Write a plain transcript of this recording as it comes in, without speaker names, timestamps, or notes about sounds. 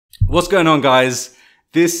What's going on, guys?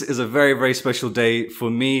 This is a very, very special day for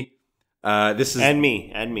me. This is and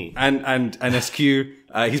me and SQ.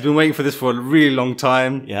 He's been waiting for this for a really long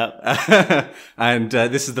time. Yeah. And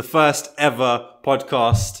this is the first ever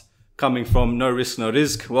podcast coming from No Risk, No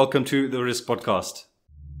Risk. Welcome to the Risk Podcast.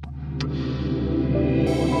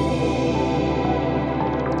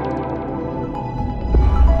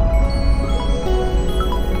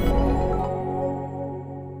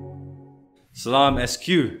 Salam SQ.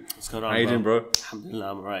 What's going on, How you doing, bro?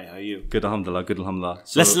 Alhamdulillah, I'm alright. How are you? Good, alhamdulillah. Good, alhamdulillah.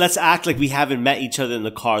 So, Let's act like we haven't met each other in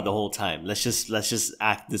the car the whole time. Let's just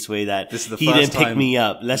act this way that This is the he first didn't pick time- me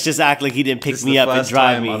up. Let's just act like he didn't pick this is me the up and first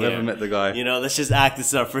drive time me I've here. ever met the guy. You know, let's just act. This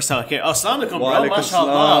is our first time here. Oh, assalamu alaikum, Wa bro. alaikum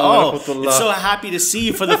Mashallah. salam wa Oh, rahmatullah. it's so happy to see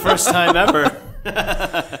you for the first time ever.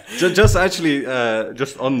 Just actually,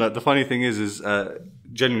 just on that, the funny thing is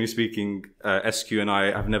genuinely speaking, SQ and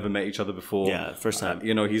I have never met each other before. Yeah, first time.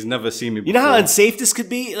 You know, he's never seen me before. You know how unsafe this could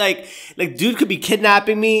be? Like dude could be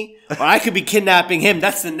kidnapping me, or I could be kidnapping him.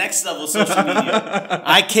 That's the next level of social media.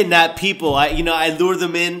 I kidnap people. I lure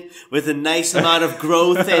them in with a nice amount of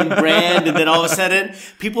growth and brand, and then all of a sudden,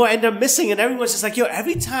 people end up missing, and everyone's just like, yo,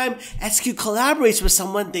 every time SQ collaborates with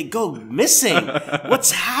someone, they go missing.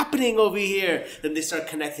 What's happening over here? Then they start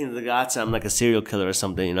connecting the dots. I'm like a serial killer or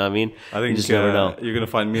something, you know what I mean? I think you just never know. you're going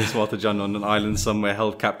to find me and Smartajan on an island somewhere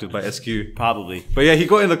held captive by SQ. Probably. But yeah, he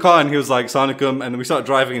got in the car and he was like, Sanikum, and we started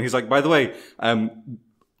driving and he's like, by the way,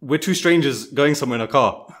 we're two strangers going somewhere in a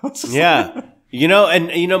car. Yeah.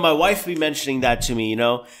 My wife be mentioning that to me,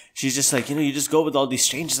 she's just like, you just go with all these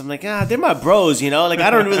strangers. I'm like, they're my bros, like I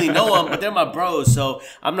don't really know them, but they're my bros. So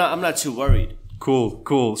I'm not too worried.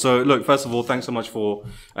 Cool. So look, first of all, thanks so much for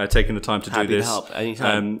taking the time to do this. Happy to help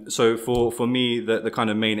anytime. So for me, the kind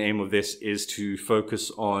of main aim of this is to focus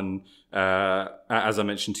on, as I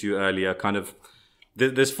mentioned to you earlier, kind of,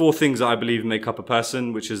 there's four things that I believe make up a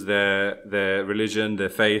person, which is their religion, their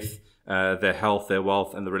faith, their health, their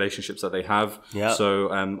wealth, and the relationships that they have. Yeah.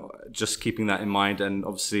 So just keeping that in mind, and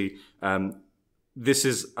obviously this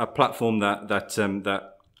is a platform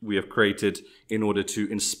that we have created in order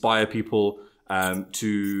to inspire people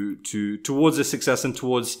towards their success and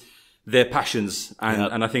towards their passions.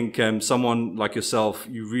 And I think someone like yourself,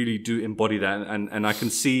 you really do embody that, and I can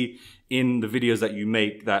see in the videos that you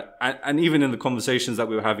make that, and even in the conversations that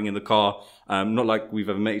we were having in the car, not like we've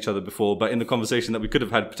ever met each other before, but in the conversation that we could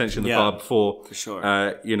have had potentially in the car before, for sure.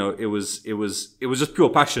 It was just pure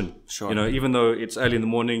passion. Sure. Even though it's early in the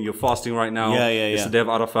morning, you're fasting right now. Yeah. It's the day of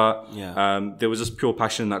Arafat. Yeah. There was just pure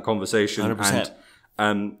passion in that conversation. 100%.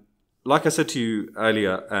 And like I said to you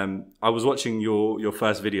earlier, I was watching your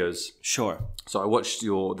first videos. Sure. So I watched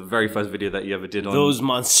the very first video that you ever did on Those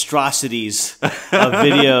monstrosities of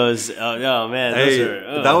videos. Oh man,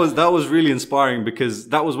 that was really inspiring, because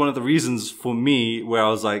that was one of the reasons for me where I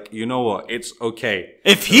was like, you know what, it's okay.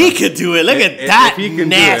 If he could do it, look at that if he can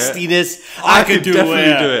nastiness. do it, I could do definitely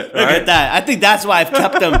it. do it. Look Right? at that. I think that's why I've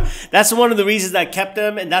kept them. That's one of the reasons I kept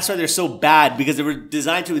them, and that's why they're so bad, because they were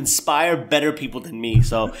designed to inspire better people than me.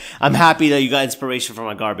 So I'm happy that you got inspiration from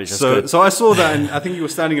my garbage. That's good. So I saw that, and I think you were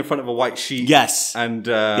standing in front of a white sheet. Yes. And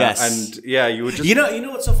Yes. and yeah, you were just You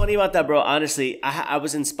know what's so funny about that, bro? Honestly, I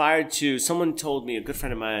was inspired to. Someone told me, a good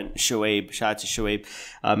friend of mine, Shoaib, shout out to Shoaib,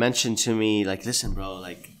 mentioned to me, like, listen, bro,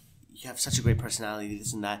 like, you have such a great personality,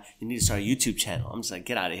 this and that. You need to start a YouTube channel. I'm just like,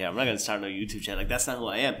 get out of here. I'm not going to start no YouTube channel. Like, that's not who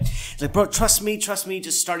I am. He's like, bro, trust me.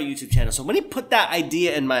 Just start a YouTube channel. So when he put that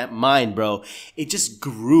idea in my mind, bro, it just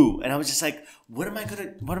grew. And I was just like, what am I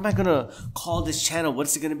gonna call this channel?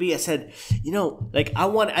 What's it gonna be? I said,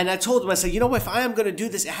 and I told him, I said, if I am gonna do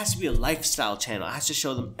this, it has to be a lifestyle channel. It has to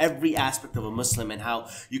show them every aspect of a Muslim and how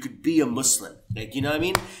you could be a Muslim. Like, you know what I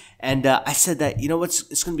mean? And I said that,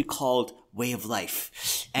 it's gonna be called Way of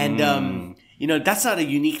Life. And that's not a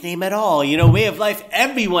unique name at all. Way of Life,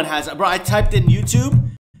 everyone has. Bro, I typed in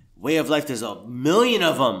YouTube, Way of Life, there's a million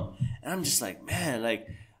of them. And I'm just like, man, like,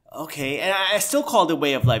 okay. And I still called it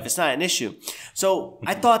Way of Life. It's not an issue. So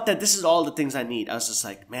I thought that this is all the things I need. I was just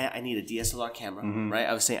like, man, I need a DSLR camera, right?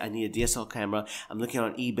 I was saying I need a DSLR camera. I'm looking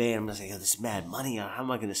on eBay and I'm just like, this is mad money. How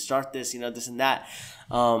am I going to start this? This and that.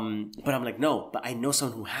 But I'm like, no, but I know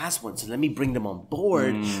someone who has one. So let me bring them on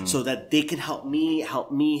board so that they can help me,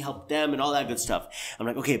 help them, and all that good stuff. I'm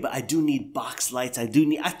like, okay, but I do need box lights. I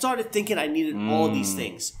started thinking I needed all these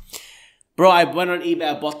things. Bro, I went on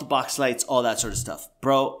eBay, I bought the box lights, all that sort of stuff.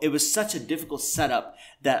 Bro, it was such a difficult setup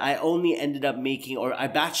that I only ended up making, or I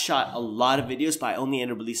batch shot a lot of videos, but I only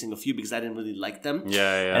ended up releasing a few because I didn't really like them.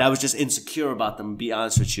 Yeah. And I was just insecure about them, to be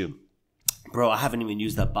honest with you. Bro, I haven't even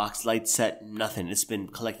used that box light set, nothing. It's been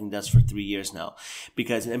collecting dust for 3 years now.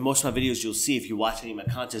 Because in most of my videos, you'll see if you watch any of my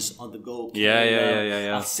contents on the go.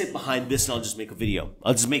 Yeah. I'll sit behind this and I'll just make a video.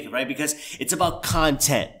 I'll just make it, right? Because it's about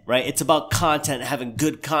content, right? It's about content, having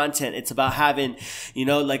good content. It's about having, you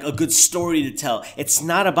know, like a good story to tell. It's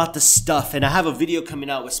not about the stuff. And I have a video coming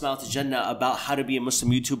out with Smile to Jannah about how to be a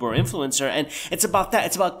Muslim YouTuber or influencer. And it's about that.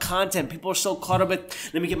 It's about content. People are so caught up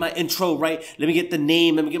with, let me get my intro right. Let me get the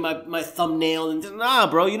name. Let me get my thumbnail. And nah,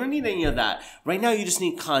 bro, you don't need any of that. Right now, you just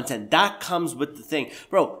need content. That comes with the thing.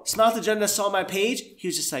 Bro, Smile to Jannah saw my page. He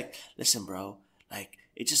was just like, listen, bro, like,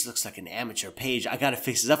 it just looks like an amateur page. I gotta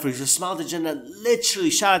fix this up for you. So Smile to Jannah, literally,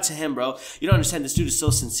 shout out to him, bro. You don't understand. This dude is so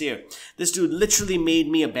sincere. This dude literally made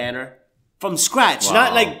me a banner from scratch. Wow.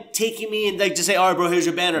 Not like taking me and like just say, all right, bro, here's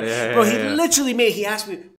your banner. Bro, he literally made, he asked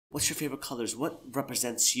me, what's your favorite colors? What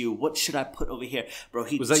represents you? What should I put over here? Bro,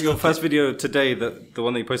 was that your first video today, the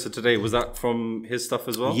one that you posted today? Was that from his stuff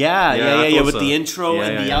as well? Yeah. With the intro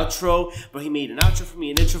and the outro. Bro, he made an outro for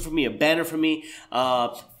me, an intro for me, a banner for me.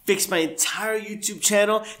 Fixed my entire YouTube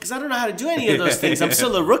channel because I don't know how to do any of those things. I'm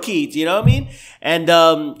still a rookie, you know what I mean?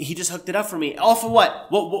 And he just hooked it up for me. All for what?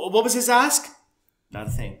 What was his ask? Not a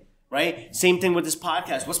thing. Right? Same thing with this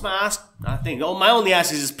podcast. What's my ask? Nothing. Oh, my only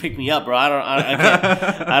ask is just pick me up, bro. I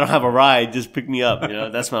don't have a ride. Just pick me up. You know,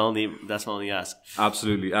 that's my only ask.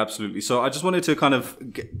 Absolutely. So I just wanted to kind of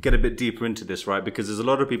get a bit deeper into this, right? Because there's a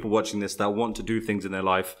lot of people watching this that want to do things in their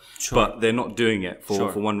life, but they're not doing it for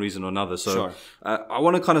one reason or another. So I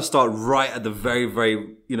want to kind of start right at the very,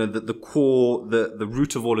 very, you know, the core, the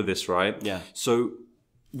root of all of this, right? Yeah. So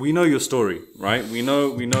we know your story, right? We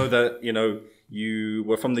know that, you know, you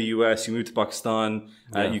were from the US, you moved to Pakistan,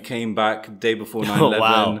 you came back day before 9/11. Oh,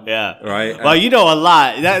 wow. Yeah. Right? Well, you know a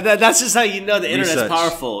lot. That's just how you know the internet's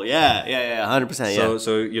powerful. Yeah, 100%.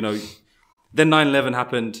 So, you know, then 9/11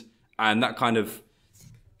 happened and that kind of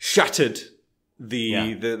shattered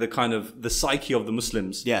the kind of the psyche of the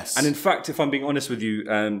Muslims. Yes. And in fact, if I'm being honest with you,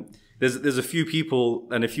 there's a few people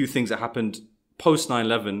and a few things that happened post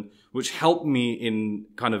 9/11 which helped me in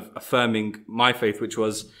kind of affirming my faith, which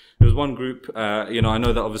was, there was one group, you know, I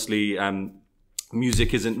know that obviously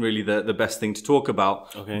music isn't really the best thing to talk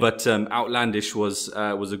about, but Outlandish was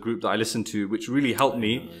a group that I listened to, which really helped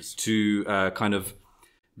me to kind of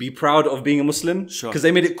be proud of being a Muslim, because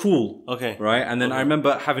they made it cool, right? And then I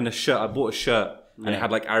remember having a shirt. I bought a shirt and it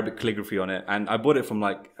had like Arabic calligraphy on it, and I bought it from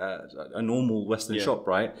like a normal Western shop,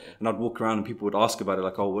 right? And I'd walk around and people would ask about it,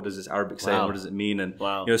 like, oh, what does this Arabic say? And what does it mean? And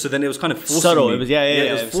you know, so then it was kind of forcing me.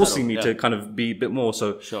 It was forcing me to kind of be a bit more.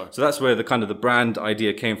 So that's where the kind of the brand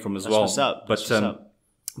idea came from as well.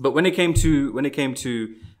 But when it came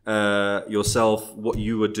to yourself, what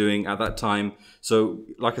you were doing at that time. So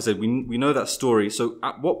like I said, we know that story. So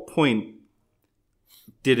at what point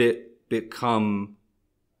did it become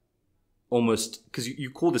almost, because you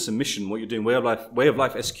call this a mission, what you're doing, Way of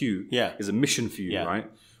Life SQ is a mission for you, right?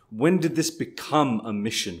 When did this become a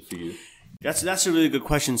mission for you? That's a really good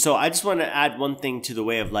question. So I just want to add one thing to the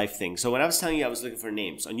Way of Life thing. So when I was telling you I was looking for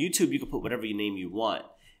names, on YouTube you can put whatever name you want.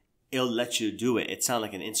 It'll let you do it. It sounds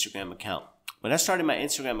like an Instagram account. When I started my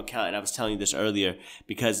Instagram account, and I was telling you this earlier,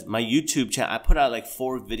 because my YouTube channel, I put out like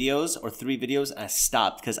 4 videos or 3 videos, and I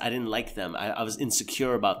stopped because I didn't like them. I was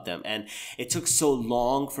insecure about them. And it took so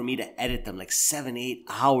long for me to edit them, like 7-8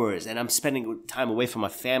 hours. And I'm spending time away from my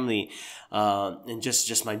family and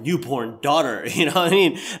just my newborn daughter. You know what I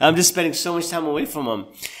mean? I'm just spending so much time away from them.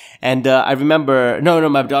 And I remember, no,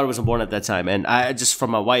 my daughter wasn't born at that time. And I just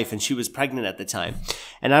from my wife, and she was pregnant at the time.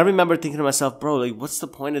 And I remember thinking to myself, bro, like, what's the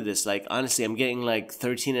point of this? Like, honestly, I'm getting like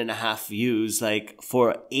 13.5 views, like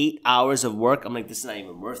for 8 hours of work. I'm like, this is not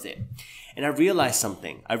even worth it. And I realized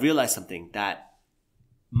something. That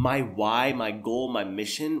my why, my goal, my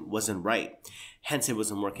mission wasn't right. Hence, it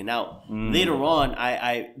wasn't working out. Later on,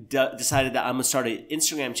 I decided that I'm going to start an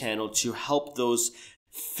Instagram channel to help those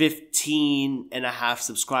 15.5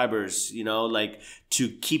 subscribers, you know, like to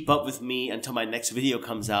keep up with me until my next video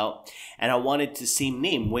comes out. And I wanted the same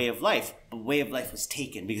name, Way of Life, but Way of Life was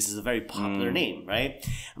taken because it's a very popular name, right?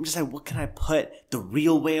 I'm just like, what can I put? The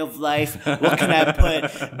real Way of Life? What can I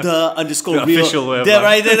put? The underscore the real official Way of Life.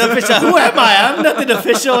 Right? The official. Who am I? I'm nothing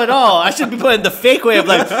official at all. I should be putting the fake Way of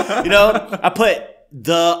Life. You know, I put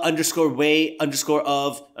the underscore way underscore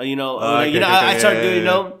of, I started doing, you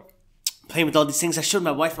know, playing with all these things. I showed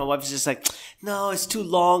my wife. My wife was just like, no, it's too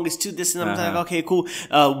long. It's too this. And I'm like, okay, cool.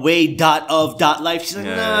 Way.of.life. She's like,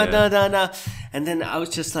 no. And then I was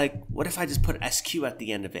just like, what if I just put SQ at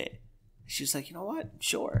the end of it? She was like, you know what?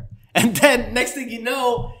 Sure. And then next thing you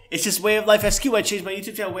know, it's just Way of Life SQ. I changed my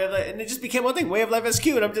YouTube channel, Way of Life, and it just became one thing, Way of Life SQ.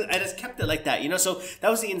 And I just kept it like that, you know? So that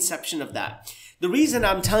was the inception of that. The reason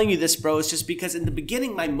I'm telling you this, bro, is just because in the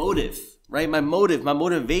beginning, my motive, right? My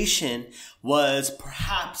motivation was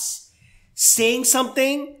perhaps saying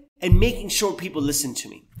something and making sure people listen to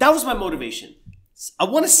me. That was my motivation. I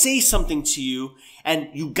want to say something to you and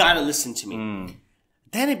you got to listen to me.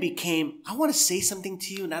 Then it became, I want to say something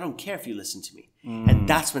to you and I don't care if you listen to me. And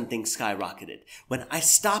that's when things skyrocketed. When I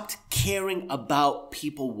stopped caring about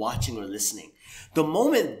people watching or listening. The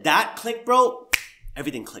moment that clicked, bro,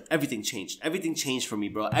 everything clicked. Everything changed. Everything changed for me,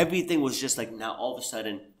 bro. Everything was just like, now all of a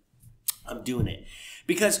sudden, I'm doing it.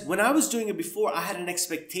 Because when I was doing it before, I had an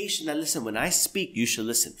expectation that, listen, when I speak, you should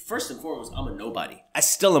listen. First and foremost, I'm a nobody. I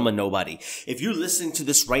still am a nobody. If you're listening to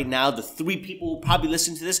this right now, the 3 people who probably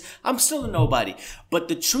listen to this, I'm still a nobody. But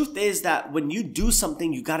the truth is that when you do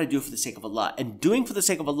something, you got to do it for the sake of Allah. And doing for the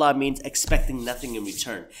sake of Allah means expecting nothing in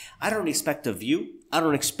return. I don't expect a view. I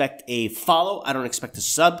don't expect a follow. I don't expect a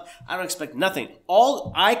sub. I don't expect nothing.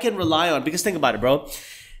 All I can rely on, because think about it, bro.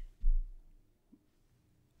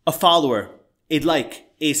 A follower, a like,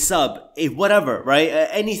 a sub, a whatever, right?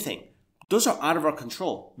 Anything. Those are out of our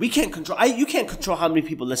control. We can't control. You can't control how many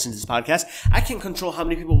people listen to this podcast. I can't control how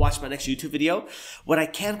many people watch my next YouTube video. What I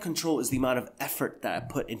can control is the amount of effort that I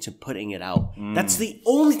put into putting it out. That's the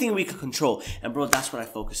only thing we can control. And bro, that's what I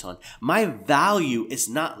focus on. My value is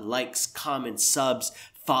not likes, comments, subs,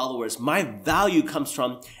 followers. My value comes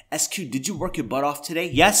from, SQ, did you work your butt off today?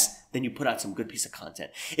 Yes? Then you put out some good piece of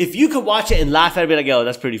content. If you could watch it and laugh at it, be like, oh,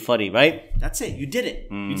 that's pretty funny, right? That's it. You did it.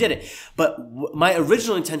 You did it. But my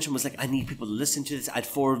original intention was like, I need people to listen to this. I'd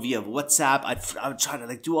forward via WhatsApp. I would try to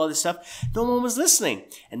like do all this stuff. No one was listening.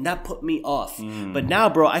 And that put me off. But now,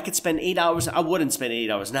 bro, I could spend 8 hours. I wouldn't spend 8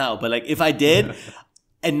 hours now. But like if I did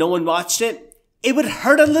and no one watched it, it would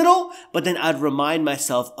hurt a little, but then I'd remind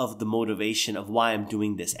myself of the motivation of why I'm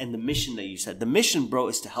doing this and the mission that you said. The mission, bro,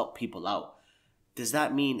 is to help people out. Does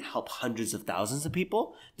that mean help hundreds of thousands of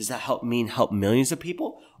people? Does that mean help millions of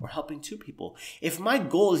people or helping 2 people? If my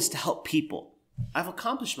goal is to help people, I've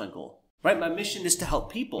accomplished my goal, right? My mission is to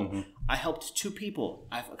help people. I helped 2 people.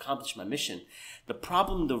 I've accomplished my mission. The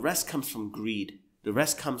problem, the rest comes from greed. The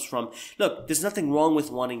rest comes from, look, there's nothing wrong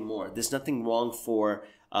with wanting more. There's nothing wrong for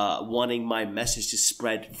wanting my message to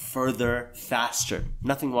spread further, faster.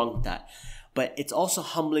 Nothing wrong with that. But it's also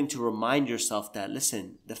humbling to remind yourself that,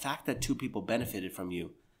 listen, the fact that 2 people benefited from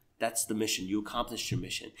you, that's the mission. You accomplished your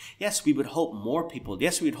mission. Yes, we would hope more people.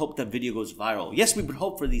 Yes, we would hope that video goes viral. Yes, we would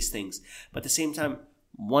hope for these things. But at the same time,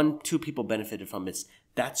 2 people benefited from it.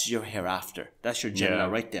 That's your hereafter. That's your Jannah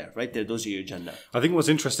right there. Right there. Those are your Jannah. I think what's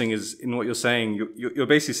interesting is in what you're saying, you're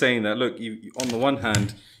basically saying that, look, you, on the one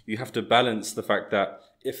hand, you have to balance the fact that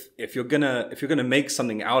if you're gonna make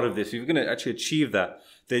something out of this, if you're gonna actually achieve that,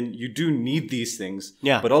 then you do need these things.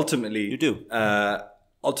 Yeah. But ultimately, you do.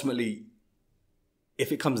 Ultimately,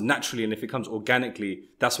 if it comes naturally and if it comes organically,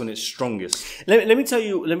 that's when it's strongest. Let me tell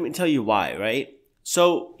you why, right?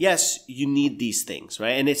 So yes, you need these things,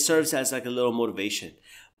 right? And it serves as like a little motivation.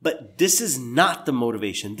 But this is not the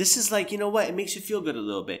motivation. This is like, you know what? It makes you feel good a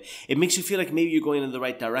little bit. It makes you feel like maybe you're going in the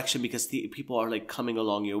right direction because people are like coming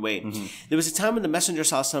along your way. There was a time when the Messenger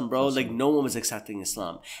Sallallahu, bro, like no one was accepting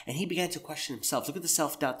Islam. And he began to question himself. Look at the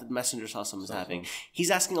self-doubt that the Messenger Sallallahu was having. He's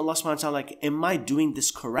asking Allah subhanahu wa ta'ala, like, am I doing this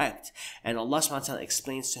correct? And Allah subhanahu wa ta'ala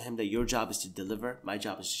explains to him that your job is to deliver. My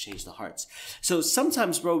job is to change the hearts. So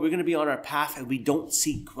sometimes, bro, we're going to be on our path and we don't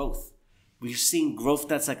see growth. We're seeing growth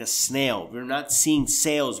that's like a snail. We're not seeing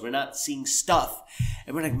sales. We're not seeing stuff.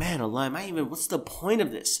 And we're like, man, Allah, what's the point of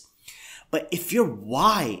this? But if your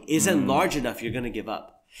why isn't large enough, you're going to give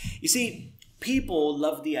up. You see, people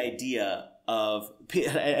love the idea of,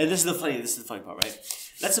 and this is the funny part, right?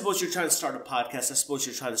 Let's suppose you're trying to start a podcast. Let's suppose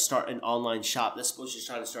you're trying to start an online shop. Let's suppose you're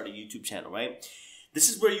trying to start a YouTube channel, right? This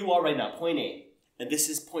is where you are right now, point A. And this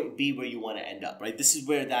is point B where you want to end up, right? This is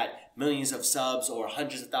where that millions of subs or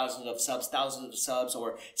hundreds of thousands of subs, thousands of subs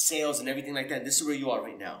or sales and everything like that. This is where you are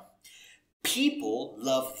right now. People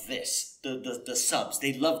love this, the subs.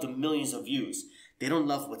 They love the millions of views. They don't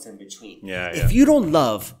love what's in between. If you don't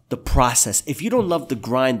love the process, if you don't love the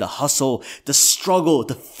grind, the hustle, the struggle,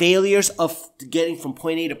 the failures of getting from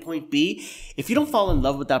point A to point B, if you don't fall in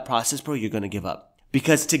love with that process, bro, you're going to give up.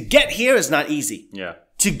 Because to get here is not easy.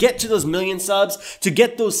 To get to those million subs, to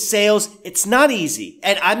get those sales, it's not easy.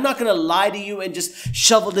 And I'm not going to lie to you and just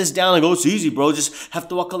shovel this down like, oh, it's easy, bro. Just have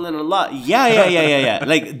tawakkul on Allah. Yeah.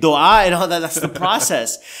 Like dua and all that, that's the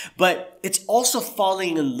process. But it's also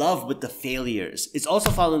falling in love with the failures. It's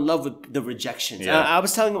also falling in love with the rejections. Yeah. I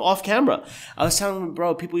was telling him off camera. I was telling him,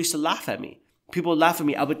 bro, people used to laugh at me. People would laugh at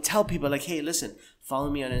me. I would tell people like, hey, listen, follow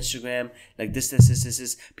me on Instagram. Like this.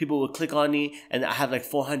 People would click on me and I have like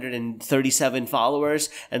 437 followers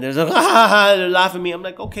and they're like, they're laughing at me. I'm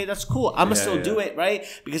like, okay, that's cool. I'm gonna still do it, right?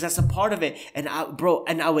 Because that's a part of it. And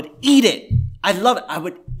I would eat it. I love it. I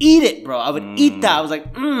would eat it, bro. I would eat that. I was like,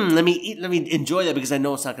 let me enjoy that because I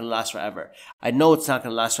know it's not going to last forever. I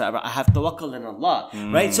have tawakkul in Allah,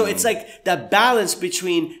 right? So it's like that balance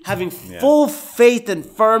between having full faith and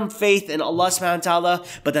firm faith in Allah subhanahu wa ta'ala,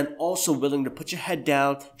 but then also willing to put your head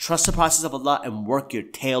down, trust the process of Allah and work your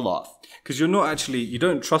tail off. Because you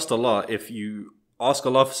don't trust Allah if you ask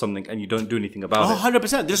Allah for something and you don't do anything about it.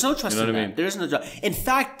 100%. There's no trust in that. There's no doubt. In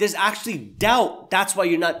fact, there's actually doubt. That's why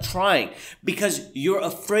you're not trying. Because you're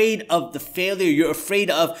afraid of the failure. You're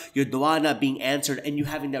afraid of your dua not being answered and you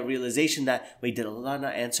having that realization that, wait, did Allah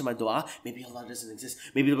not answer my dua? Maybe Allah doesn't exist.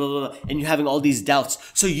 Maybe blah, blah, blah. And you're having all these doubts.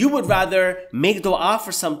 So you would rather make dua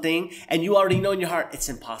for something and you already know in your heart, it's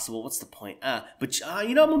impossible. What's the point? But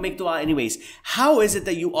I'm going to make dua anyways. How is it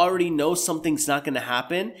that you already know something's not going to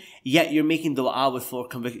happen, yet you're making dua with full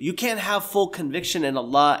conviction? You can't have full conviction in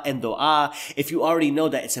Allah and dua if you already know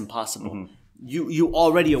that it's impossible. You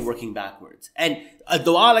already are working backwards. And a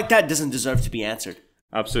dua like that doesn't deserve to be answered.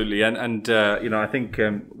 Absolutely. And I think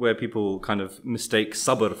where people kind of mistake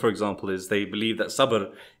sabr, for example, is they believe that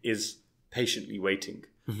sabr is patiently waiting,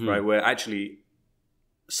 right? Where actually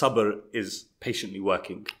sabr is patiently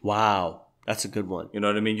working. Wow. That's a good one. You know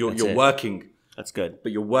what I mean? You're working. That's good.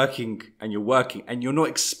 But you're working and you're not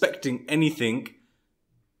expecting anything.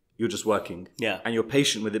 You're just working. Yeah. And you're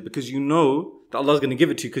patient with it because you know that Allah's going to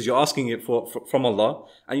give it to you because you're asking it from Allah.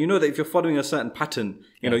 And you know that if you're following a certain pattern,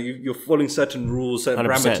 you're following certain rules, certain 100%,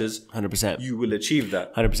 parameters, 100%. You will achieve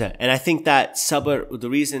that. 100%. And I think that sabr, the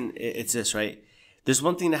reason it's this, right? There's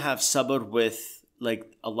one thing to have sabr with like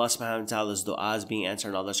Allah subhanahu wa ta'ala's du'as being answered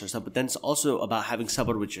and all that sort of stuff. But then it's also about having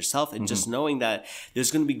sabr with yourself and just knowing that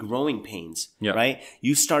there's going to be growing pains, right?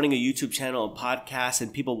 You starting a YouTube channel, a podcast,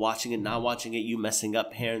 and people watching it, not watching it, you messing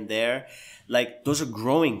up here and there. Like those are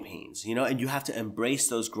growing pains, and you have to embrace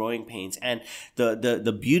those growing pains. And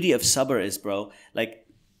the beauty of sabr is, bro, like,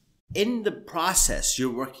 in the process,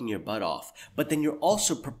 you're working your butt off, but then you're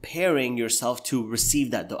also preparing yourself to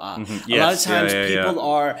receive that dua. A lot of times people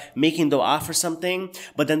are making dua for something,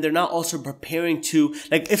 but then they're not also preparing to,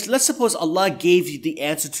 like, if let's suppose Allah gave you the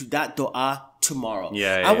answer to that dua tomorrow.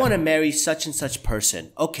 I want to marry such and such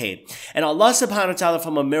person. Okay. And Allah subhanahu wa ta'ala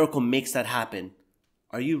from a miracle makes that happen.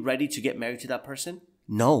 Are you ready to get married to that person?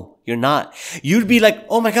 No, you're not. You'd be like,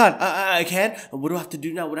 oh my God, I can't. What do I have to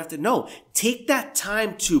do now? What do I have to... No, take that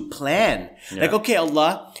time to plan. Like, okay,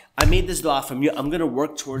 Allah, I made this dua from you. I'm going to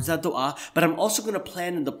work towards that dua, but I'm also going to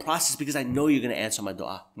plan in the process because I know you're going to answer my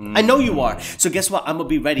dua. I know you are. So guess what? I'm going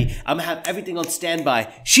to be ready. I'm going to have everything on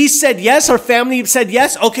standby. She said yes. Her family said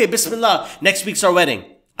yes. Okay, Bismillah. Next week's our wedding.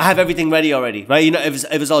 I have everything ready already, right? If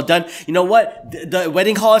it's all done, you know what? The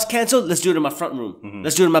wedding hall is canceled. Let's do it in my front room.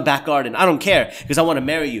 Let's do it in my back garden. I don't care because I want to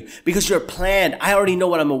marry you because you're planned. I already know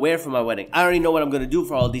what I'm aware for my wedding. I already know what I'm going to do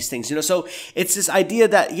for all these things, So it's this idea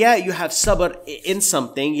that, you have sabr in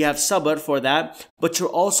something. You have sabr for that, but you're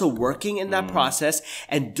also working in that process.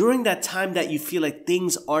 And during that time that you feel like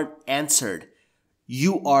things aren't answered,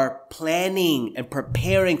 you are planning and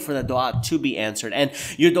preparing for the dua to be answered. And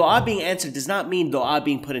your dua being answered does not mean dua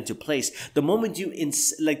being put into place. The moment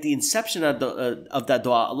the inception of that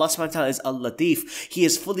dua, Allah subhanahu wa ta'ala is al-Latif. He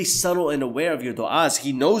is fully subtle and aware of your duas.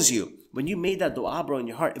 He knows you. When you made that dua, bro, in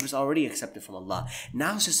your heart, it was already accepted from Allah.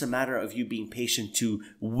 Now it's just a matter of you being patient to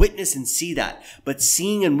witness and see that. But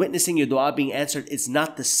seeing and witnessing your dua being answered is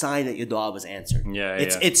not the sign that your dua was answered.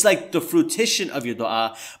 It's like the fruition of your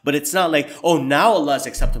dua, but it's not like, oh, now Allah has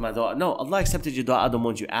accepted my dua. No, Allah accepted your dua the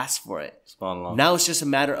moment you asked for it. SubhanAllah. Now it's just a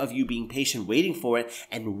matter of you being patient, waiting for it,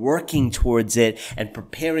 and working towards it, and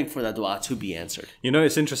preparing for that dua to be answered.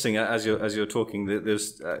 It's interesting as you're talking.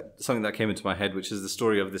 There's something that came into my head, which is the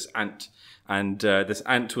story of this ant. And this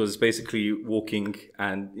ant was basically walking,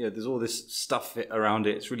 and there's all this stuff around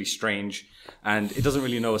it. It's really strange, and it doesn't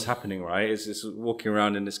really know what's happening. Right? It's walking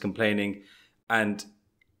around and it's complaining, and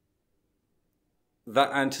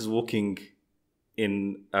that ant is walking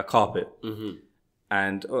in a carpet,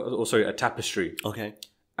 and sorry, a tapestry. Okay.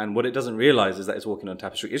 And what it doesn't realize is that it's walking on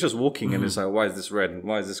tapestry. It's just walking and it's like, why is this red? And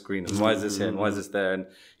why is this green? And why is this here? And why is this there? And,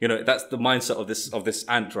 you know, that's the mindset of this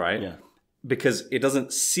ant, right? Yeah. Because it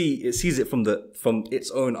doesn't see, it sees it from its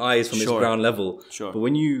own eyes, from its ground level. But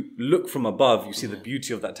when you look from above, you see the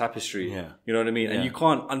beauty of that tapestry. You know what I mean? And you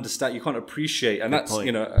can't understand, you can't appreciate, and that's,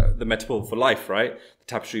 you know, the metaphor for life, right? The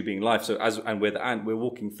tapestry being life. So and we're the ant, we're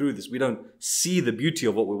walking through this. We don't see the beauty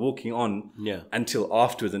of what we're walking on until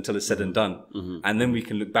afterwards, until it's said and done. And then we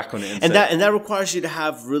can look back on it and say, that requires you to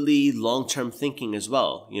have really long-term thinking as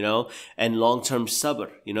well, you know, and long-term sabr,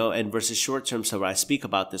 you know, and versus short-term sabr. I speak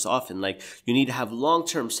about this often. Like, you need to have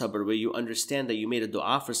long-term sabr where you understand that you made a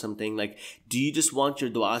dua for something. Like, do you just want your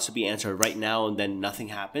dua to be answered right now and then nothing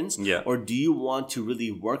happens? Or do you want to really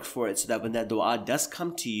work for it so that when that dua does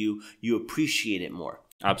come to you, you appreciate it more?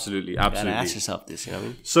 Absolutely. You gotta ask yourself this, you know what I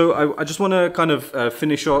mean? So I just want to kind of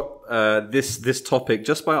finish up this topic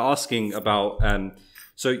just by asking about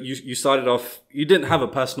so you started off, you didn't have a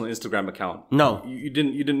personal Instagram account. No. You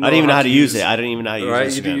didn't know I didn't even know how to use it. I didn't even know how to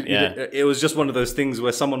use Instagram. It was just one of those things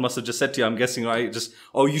where someone must have just said to you, I'm guessing, right? Just,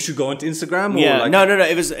 oh, you should go onto Instagram? Or like, No.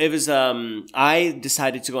 It was I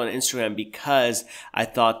decided to go on Instagram because I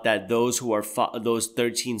thought that those who are those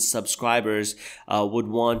 13 subscribers would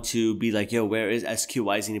want to be like, yo, where is SQ?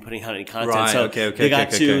 Why isn't he putting out any content? Right, so they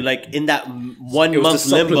got to like in that 1 month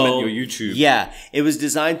limbo. Your YouTube. Yeah. It was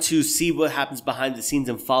designed to see what happens behind the scenes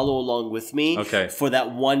and follow along with me for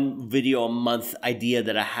that one video a month idea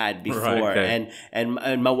that I had before.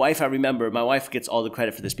 And my wife, I remember, my wife gets all the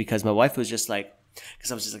credit for this because my wife was just like,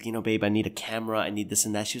 because I was just like, you know, babe, I need a camera, I need this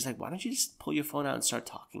and that. She was like, why don't you just pull your phone out and start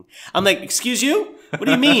talking? I'm like, excuse you? What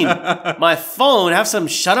do you mean? My phone, have some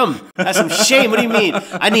shame. What do you mean?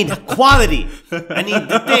 I need quality. I need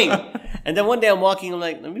the thing. And then one day I'm walking, I'm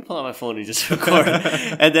like, let me pull out my phone and just record.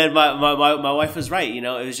 And then my wife was right, you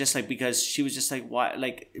know, it was just like, because she was just like, why?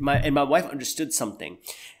 Like, my wife understood something.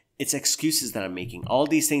 It's excuses that I'm making. All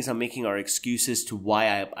these things I'm making are excuses to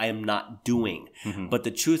why I am not doing. But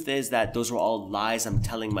the truth is that those are all lies I'm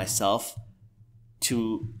telling myself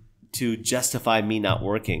to justify me not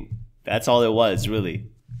working. That's all it was,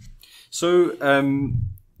 really. So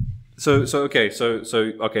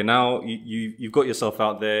okay. Now you've got yourself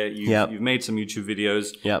out there. You've made some YouTube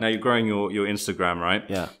videos. Now you're growing your Instagram, right?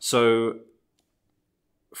 Yeah. So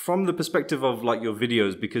from the perspective of like your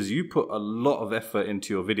videos, because you put a lot of effort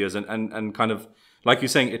into your videos and kind of like you're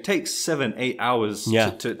saying, it takes 7-8 hours.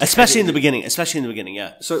 To especially in the beginning.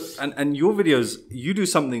 Yeah. So and your videos, you do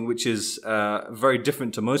something which is very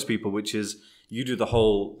different to most people, which is you do the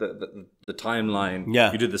whole the timeline.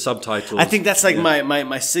 You do the subtitles. I think that's like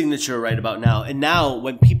my signature right about now. And now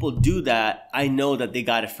when people do that, I know that they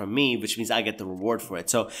got it from me, which means I get the reward for it.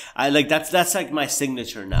 So I like that's like my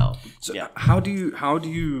signature now. So how do you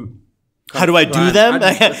How do I do them?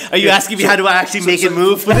 Are you asking me how do I actually make it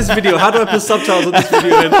move? For this video, how do I put subtitles on this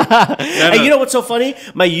video? And you know what's so funny?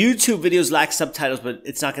 My YouTube videos lack subtitles, but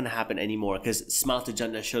it's not going to happen anymore because Smile to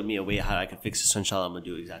Jannah showed me a way how I can fix it. So inshallah, I'm going to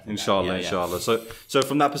do exactly that. Inshallah. So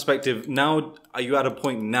from that perspective, now are you at a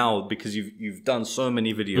point now, because you've done so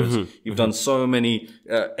many videos, you've done so many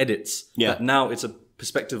edits, that now it's a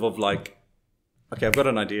perspective of like, okay, I've got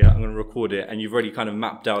an idea, I'm going to record it, and you've already kind of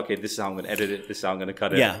mapped out, okay, this is how I'm going to edit it, this is how I'm going to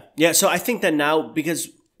cut it. Yeah. So I think that now, because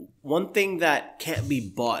one thing that can't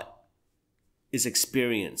be bought is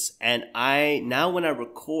experience. And now when I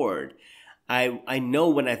record, I know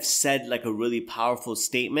when I've said like a really powerful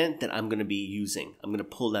statement that I'm going to be using. I'm going to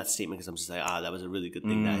pull that statement because I'm just like, that was a really good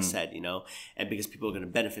thing that I said, you know, and because people are going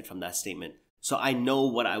to benefit from that statement. So I know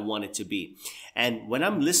what I want it to be. And when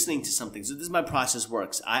I'm listening to something, so this is my process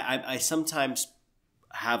works. I sometimes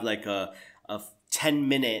have like a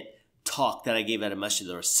 10-minute talk that I gave at a masjid,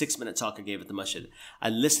 or a 6-minute talk I gave at the masjid. I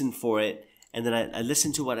listen for it, and then I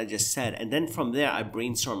listen to what I just said, and then from there I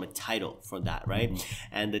brainstorm a title for that, right?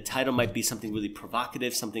 And the title might be something really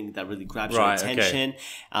provocative, something that really grabs your attention,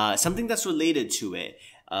 something that's related to it.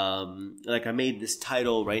 Like I made this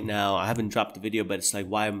title right now. I haven't dropped the video, but it's like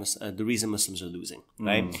the reason Muslims are losing,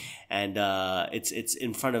 right? And it's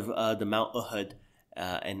in front of the Mount Uhud.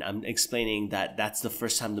 And I'm explaining that that's the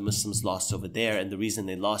first time the Muslims lost over there, and the reason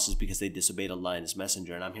they lost is because they disobeyed Allah and His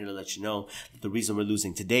Messenger. And I'm here to let you know that the reason we're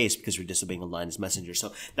losing today is because we're disobeying Allah and His Messenger.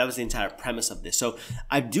 So that was the entire premise of this. So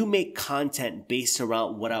I do make content based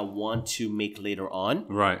around what I want to make later on.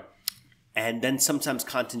 Right. And then sometimes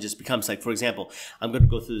content just becomes like, for example, I'm going to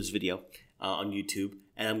go through this video on YouTube,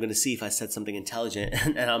 and I'm going to see if I said something intelligent,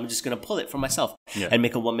 and I'm just going to pull it for myself and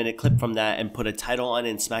make a 1-minute clip from that and put a title on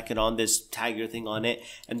it and smack it on this, tag your thing on it.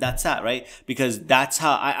 And that's that, right? Because that's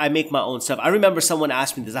how I make my own stuff. I remember someone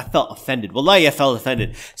asked me this. I felt offended. Wallahi, I felt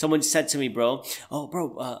offended. Someone said to me, bro,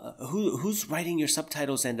 who's writing your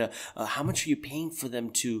subtitles, and how much are you paying for them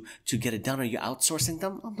to get it done? Are you outsourcing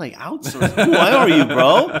them? I'm like, outsourcing? Who are you,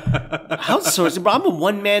 bro? Outsourcing, bro. I'm a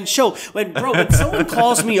one-man show. When someone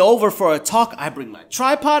calls me over for a talk, I bring my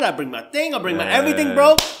tripod, I bring my thing, I bring my everything,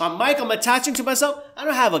 bro. My mic, I'm attaching to myself. I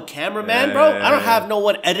don't have a cameraman, bro. I don't have no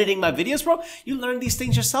one editing my videos, bro. You learn these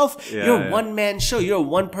things yourself. You're a one-man show. You're a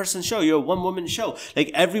one-person show. You're a one-woman show.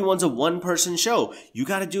 Like, everyone's a one-person show. You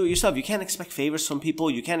got to do it yourself. You can't expect favors from people.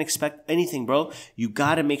 You can't expect anything, bro. You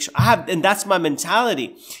got to make sure. And that's my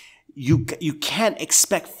mentality. You can't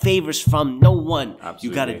expect favors from no one. Absolutely.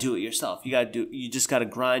 You got to do it yourself. You just got to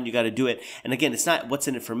grind. You got to do it. And again, it's not what's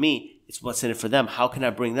in it for me. It's what's in it for them. How can I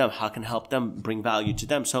bring them? How can I help them bring value to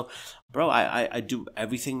them? So, bro, I do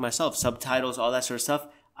everything myself. Subtitles, all that sort of stuff.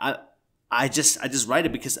 I just write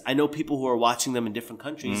it because I know people who are watching them in different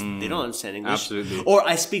countries. They don't understand English. Absolutely. Or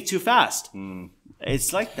I speak too fast.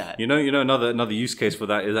 It's like that. You know, another use case for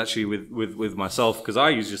that is actually with myself, because I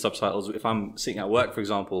use your subtitles. If I'm sitting at work, for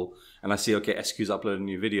example, and I see, okay, SQ's uploading a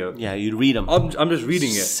new video. Yeah, you read them. I'm just reading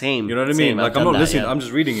it. Same. You know what I mean? Like, I'm not listening. I'm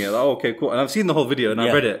just reading it. Like, oh, okay, cool. And I've seen the whole video and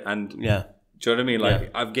I read it. And do you know what I mean?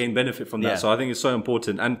 Like, I've gained benefit from that. So I think it's so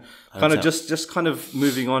important. And kind of just kind of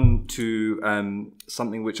moving on to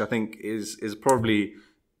something which I think is probably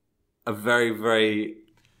a very, very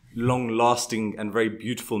long-lasting and very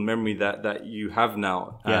beautiful memory that you have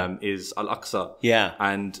now is Al-Aqsa. Yeah.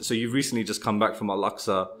 And so you've recently just come back from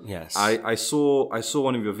Al-Aqsa. Yes. I saw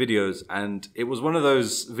one of your videos, and it was one of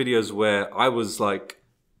those videos where I was like,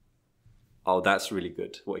 oh, that's really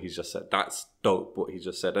good what he's just said. That's dope what he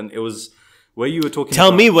just said. And it was where you were talking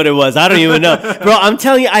Tell me what it was. I don't even know. Bro, I'm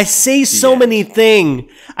telling you, I say so many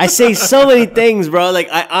things. I say so many things, bro. Like,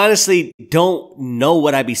 I honestly don't know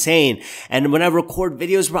what I be saying. And when I record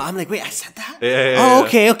videos, bro, I'm like, wait, I said that?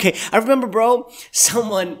 Okay. I remember, bro,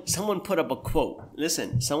 someone put up a quote.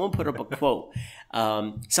 Listen, someone put up a quote.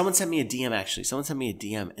 Someone sent me a DM, actually. Someone sent me a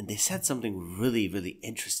DM, and they said something really, really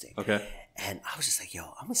interesting. Okay. And I was just like, yo,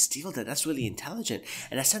 I'm going to steal that. That's really intelligent.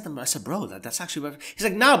 And I sent them, I said, bro, that's actually what... He's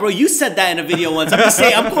like, nah, bro, you said that in a video once. I'm just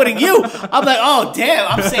saying, I'm quoting you. I'm like, oh, damn,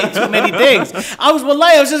 I'm saying too many things. I was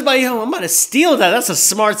just like, yo, I'm going to steal that. That's a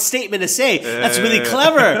smart statement to say. That's really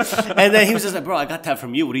clever. And then he was just like, bro, I got that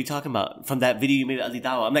from you. What are you talking about? From that video you made at Ali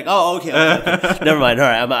Dawa. I'm like, oh, okay. Never mind. All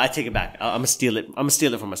right, I take it back. I'm going to steal it. I'm going to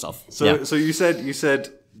steal it for myself. So you said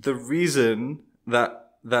the reason that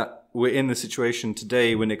we're in the situation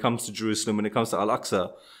today when it comes to Jerusalem, when it comes to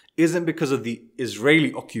Al-Aqsa, isn't because of the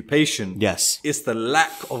Israeli occupation. Yes. It's the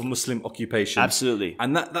lack of Muslim occupation. Absolutely.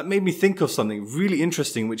 And that made me think of something really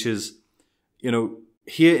interesting, which is, you know,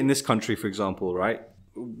 here in this country, for example, right?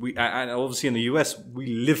 And obviously in the US, we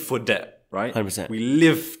live for debt. Right? 100%. We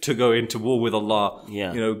live to go into war with Allah,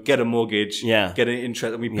 you know, get a mortgage, get an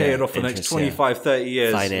interest, and we pay it off for the next 25, 30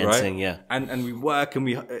 years. Financing, right? And we work, and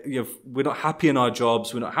we're not happy in our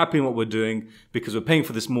jobs, we're not happy in what we're doing because we're paying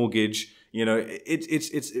for this mortgage. You know, it's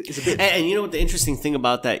a bit. And you know what the interesting thing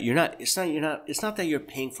about that? It's not that you're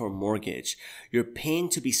paying for a mortgage. You're paying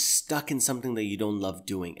to be stuck in something that you don't love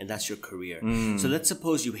doing, and that's your career. So let's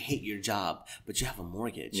suppose you hate your job, but you have a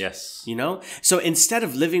mortgage. Yes. You know? So instead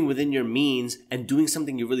of living within your means and doing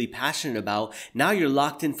something you're really passionate about, now you're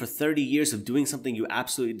locked in for 30 years of doing something you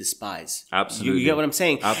absolutely despise. Absolutely. You get what I'm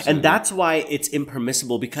saying? Absolutely. And that's why it's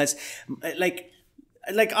impermissible, because like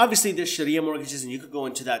obviously there's Sharia mortgages, and you could go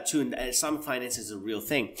into that too, and Islamic finance is a real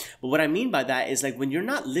thing. But what I mean by that is, like, when you're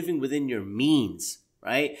not living within your means,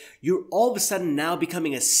 right? You're all of a sudden now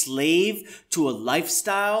becoming a slave to a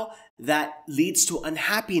lifestyle that leads to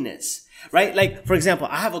unhappiness. Right? Like, for example,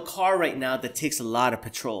 I have a car right now that takes a lot of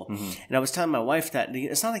petrol. And I was telling my wife that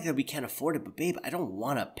it's not like that we can't afford it, but babe, I don't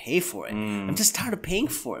want to pay for it. I'm just tired of paying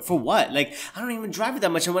for it. For what? Like, I don't even drive it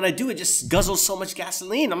that much. And when I do, it just guzzles so much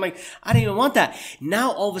gasoline. I'm like, I don't even want that.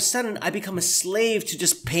 Now, all of a sudden, I become a slave to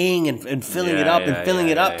just paying and filling it up and filling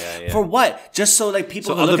it up. For what? Just so, like,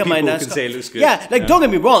 people can look at my nice car. Say it looks good. Yeah, like, don't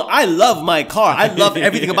get me wrong. I love my car. I love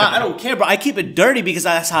everything about it. I don't care, bro. I keep it dirty because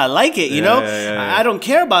that's how I like it, you know? I don't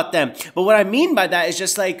care about them. But what I mean by that is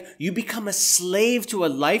just like you become a slave to a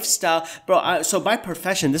lifestyle, bro. So by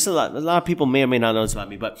profession, this is a lot of people may or may not know this about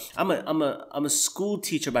me, but I'm a school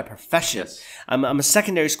teacher by profession. Yes. I'm a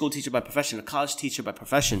secondary school teacher by profession, a college teacher by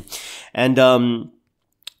profession, and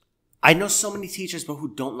I know so many teachers, but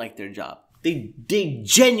who don't like their job. They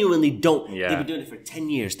genuinely don't. Yeah. They've been doing it for 10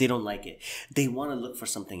 years. They don't like it. They want to look for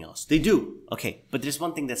something else. They do. Okay. But there's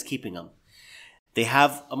one thing that's keeping them. They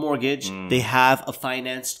have a mortgage. They have a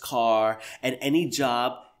financed car. And any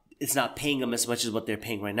job, it's not paying them as much as what they're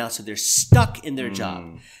paying right now. So they're stuck in their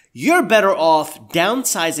job. You're better off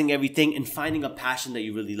downsizing everything and finding a passion that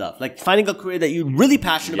you really love. Like finding a career that you're really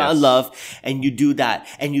passionate about and love, and you do that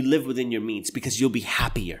and you live within your means because you'll be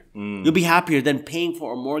happier. You'll be happier than paying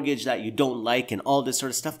for a mortgage that you don't like and all this sort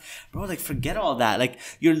of stuff. Bro, like forget all that. Like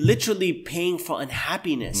you're literally paying for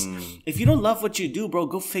unhappiness. If you don't love what you do, bro,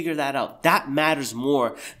 go figure that out. That matters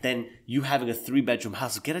more than you having a 3-bedroom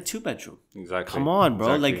house. Get a 2-bedroom. Exactly. Come on,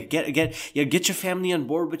 bro. Exactly. Like get your family on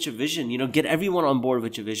board with your vision. Get everyone on board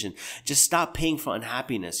with your vision. Just stop paying for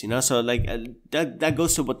unhappiness. So like that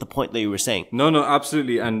goes to what the point that you were saying. No,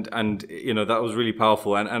 absolutely, and that was really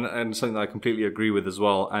powerful, and something that I completely agree with as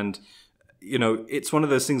well. And it's one of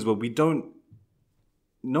those things where we don't.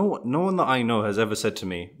 No one that I know has ever said to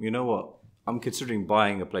me, you know what, I'm considering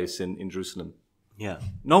buying a place in Jerusalem. Yeah.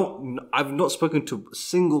 No, I've not spoken to a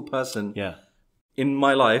single person. Yeah. In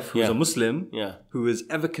my life who's a Muslim. Yeah. Who has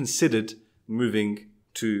ever considered moving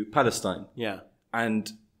to Palestine. Yeah.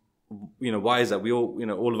 And why is that? We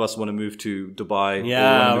all of us want to move to Dubai, or we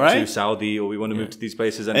Yeah, want to right? move to Saudi, or we want to move to these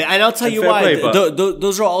places. And I'll tell you fair why. play, but-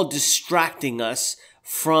 Those are all distracting us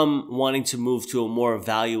from wanting to move to a more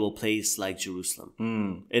valuable place like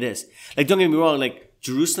Jerusalem. It is. Like, don't get me wrong. Like,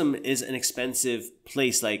 Jerusalem is an expensive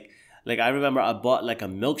place. Like I remember I bought like a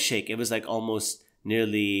milkshake. It was like almost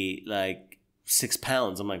nearly like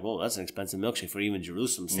 £6. I'm like, whoa, that's an expensive milkshake for even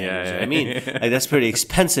Jerusalem standards. You know what I mean? Like, that's pretty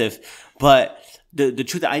expensive. But the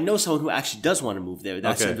truth, I know someone who actually does want to move there.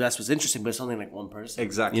 That's what's interesting, but it's only like one person.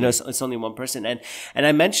 Exactly. It's only one person. And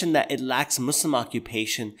I mentioned that it lacks Muslim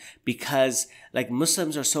occupation because like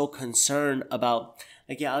Muslims are so concerned about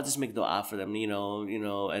like, yeah, I'll just make dua for them,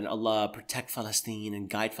 and Allah protect Palestine and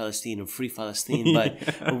guide Palestine and free Palestine.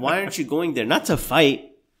 But why aren't you going there? Not to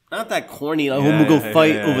fight. Not that corny, like, we'll go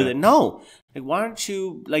fight over there. No. Like, why aren't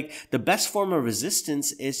you, like, the best form of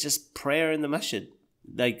resistance is just prayer in the masjid.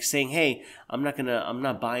 Like, saying, hey, I'm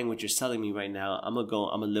not buying what you're selling me right now. I'm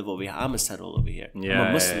gonna live over here. I'm gonna settle over here. I'm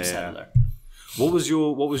a Muslim settler. What was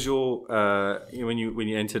your when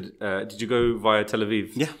you entered? Did you go via Tel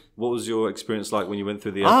Aviv? Yeah. What was your experience like when you went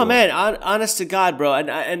through the airport? Oh man, honest to God, bro,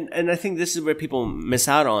 and I think this is where people miss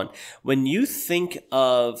out on. When you think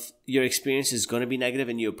of your experience is going to be negative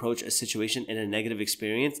and you approach a situation in a negative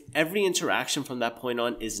experience, every interaction from that point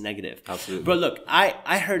on is negative. Absolutely. Bro, look,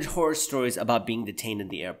 I heard horror stories about being detained in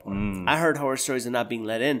the airport. I heard horror stories of not being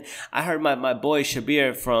let in. I heard my boy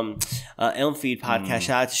Shabir from Elm Feed podcast,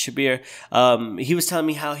 shout out to Shabir. He was telling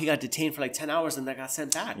me how he got detained for like 10 hours and then got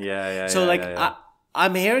sent back.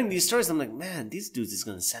 I'm hearing these stories. I'm like, man, these dudes is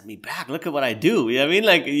gonna send me back. Look at what I do. You know what I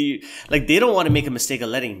mean? Like they don't want to make a mistake of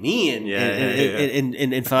letting me in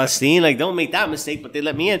in Palestine. Like, don't make that mistake, but they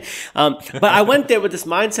let me in. But I went there with this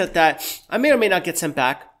mindset that I may or may not get sent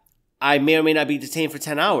back. I may or may not be detained for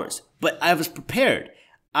 10 hours. But I was prepared.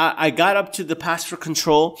 I got up to the passport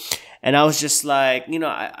control. And I was just like,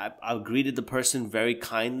 I greeted the person very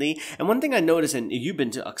kindly. And one thing I noticed, and you've been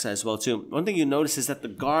to Aqsa as well too, one thing you notice is that the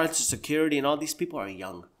guards, the security, and all these people are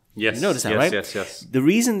young. Yes. You notice that, right? Yes. The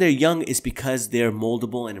reason they're young is because they're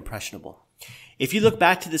moldable and impressionable. If you look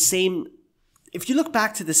back to the same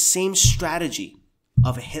strategy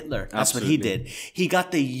of a Hitler, that's what he did. He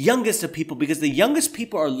got the youngest of people because the youngest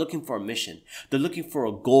people are looking for a mission. They're looking for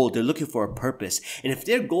a goal. They're looking for a purpose. And if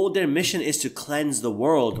their goal, their mission is to cleanse the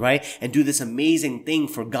world, right? And do this amazing thing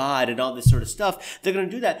for God and all this sort of stuff, they're going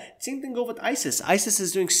to do that. Same thing go with ISIS. ISIS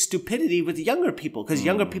is doing stupidity with younger people because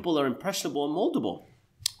younger people are impressionable and moldable.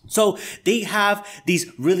 So they have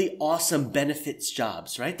these really awesome benefits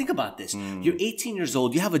jobs, right? Think about this. You're 18 years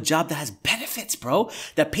old. You have a job that has benefits, bro,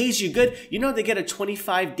 that pays you good. They get a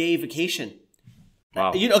 25-day vacation.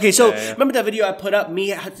 Wow. Remember that video I put up,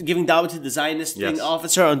 me giving dawah to the Zionist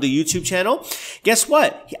officer on the YouTube channel? Guess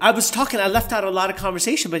what? I left out a lot of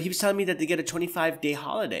conversation, but he was telling me that they get a 25-day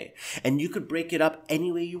holiday. And you could break it up any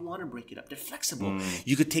way you want to break it up. They're flexible.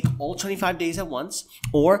 You could take all 25 days at once,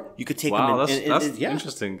 or you could take them in. That's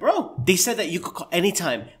interesting. Bro, they said that you could call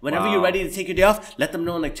anytime. Whenever you're ready to take your day off, let them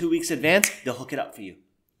know in like 2 weeks advance. They'll hook it up for you.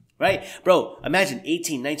 Right? Bro, imagine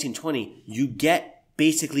 18, 19, 20. You get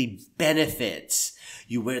basically benefits.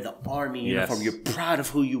 You wear the army uniform. You're proud of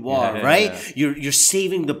who you are, right? Yeah. You're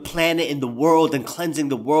saving the planet and the world and cleansing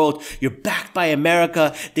the world. You're backed by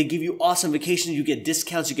America. They give you awesome vacations. You get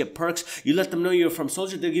discounts. You get perks. You let them know you're from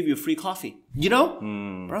Soldier. They'll give you free coffee.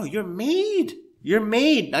 Bro, you're made. You're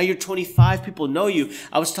made. Now you're 25. People know you.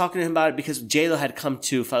 I was talking to him about it because J-Lo had come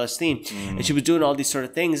to Palestine and she was doing all these sort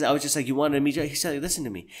of things. I was just like, you wanted to meet her? He said, listen to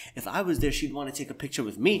me. If I was there, she'd want to take a picture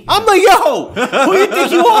with me. I'm like, yo, who do you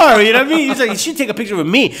think you are? You know what I mean? He's like, she'd take a picture with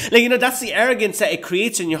me. Like, you know, that's the arrogance that it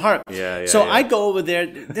creates in your heart. So I go over there.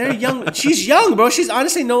 They're young. She's young, bro. She's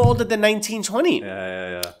honestly no older than 19, 20.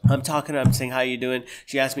 I'm talking to her. I'm saying, how you doing?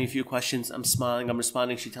 She asked me a few questions. I'm smiling. I'm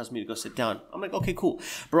responding. She tells me to go sit down. I'm like, okay, cool.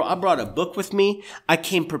 Bro, I brought a book with me. I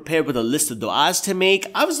came prepared with a list of du'as to make.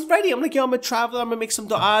 I was ready. I'm like, yo, I'm a traveler. I'm going to make some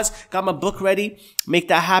du'as. Got my book ready. Make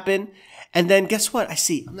that happen. And then guess what?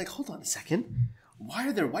 I'm like, hold on a second. Why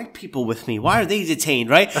are there white people with me? Why are they detained,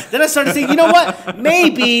 right? Then I started thinking, you know what?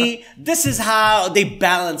 Maybe this is how they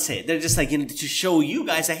balance it. They're just like, you know, to show you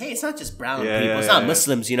guys that, hey, it's not just brown people. It's not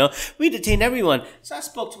Muslims, you know. We detain everyone. So I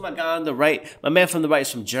spoke to my guy on the right. My man from the right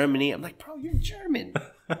is from Germany. I'm like, bro, you're German.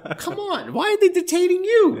 Come on. Why are they detaining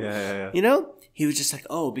you? You know? He was just like,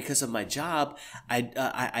 oh, because of my job,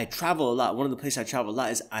 I travel a lot. One of the places I travel a lot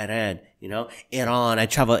is Iran, you know, Iran. I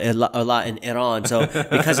travel a lot in Iran. So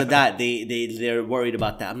because of that, they're worried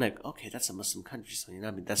about that. I'm like, okay, that's a Muslim country. So, you know,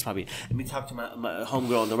 I mean, that's probably, let me talk to my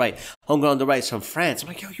homegirl on the right. Homegirl on the right is from France. I'm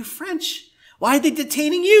like, yo, you're French. Why are they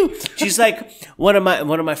detaining you? She's like, one of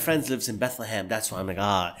my friends lives in Bethlehem. That's why. I'm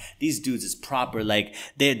like, these dudes is proper. Like,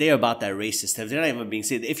 they're about that racist stuff. They're not even being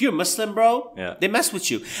serious. If you're Muslim, bro, they mess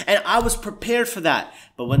with you. And I was prepared for that.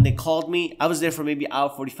 But when they called me, I was there for maybe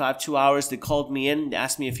hour 45, 2 hours. They called me in, they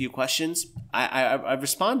asked me a few questions. I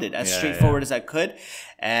responded as straightforward as I could.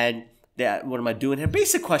 And what am I doing here?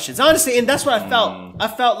 Basic questions, honestly. And that's what I felt. I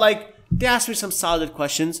felt like they asked me some solid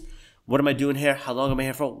questions. What am I doing here? How long am I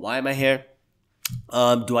here for? Why am I here?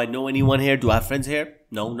 Do I know anyone here? Do I have friends here?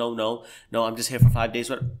 No. I'm just here for 5 days.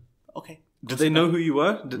 What? Okay. Did they know who you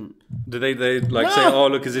were? Did they like say, oh,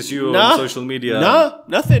 look, is this you on social media? No,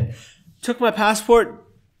 nothing. Took my passport,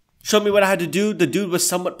 showed me what I had to do. The dude was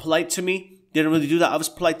somewhat polite to me. Didn't really do that. I was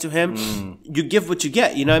polite to him. You give what you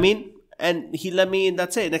get, you know what I mean? And he let me, and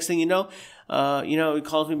that's it. Next thing you know, he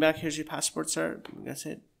calls me back. Here's your passport, sir. That's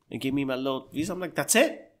it. And gave me my little visa. I'm like, that's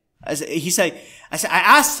it? I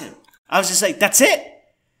asked him. I was just like, that's it.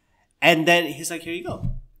 And then he's like, here you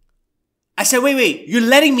go. I said, wait, you're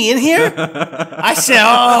letting me in here? I said,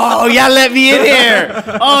 oh, y'all let me in here.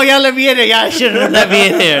 Oh, y'all let me in here. Y'all shouldn't have let me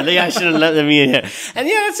in here. Y'all shouldn't have let me in here. And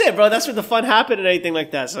yeah, that's it, bro. That's where the fun happened and everything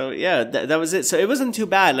like that. So yeah, that was it. So it wasn't too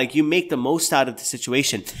bad. Like, you make the most out of the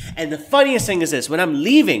situation. And the funniest thing is this, when I'm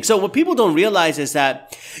leaving. So what people don't realize is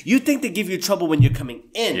that you think they give you trouble when you're coming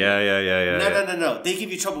in. No. They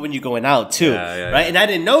give you trouble when you're going out too. Right? And I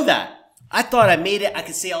didn't know that. I thought I made it. I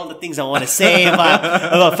could say all the things I want to say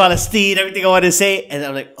about Palestine, everything I want to say. And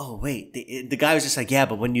I'm like, oh, wait. The guy was just like, yeah,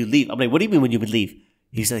 but when you leave. I'm like, what do you mean when you would leave?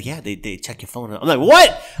 He's like, yeah, they check your phone. I'm like,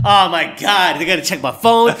 what? Oh, my God. They're going to check my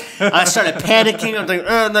phone. I started panicking.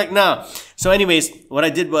 I'm like, no. So anyways, what I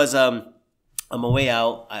did was on my way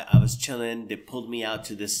out, I was chilling. They pulled me out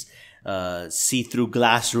to this see-through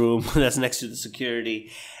glass room that's next to the security.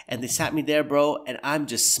 And they sat me there, bro, and I'm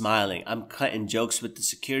just smiling. I'm cutting jokes with the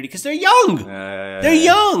security because they're young. They're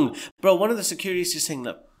young. Bro, one of the securities just saying,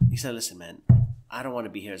 look, he said, listen, man, I don't want to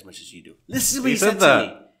be here as much as you do. This is what he said to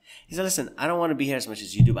me. He said, listen, I don't want to be here as much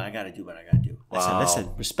as you do, but I got to do what I got to do. Wow. I said,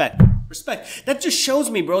 listen, respect. That just shows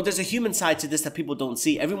me, bro, there's a human side to this that people don't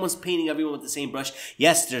see. Everyone's painting everyone with the same brush.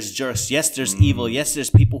 Yes, there's jerks. Yes, there's evil. Yes, there's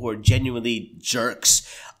people who are genuinely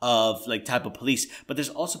jerks of like type of police. But there's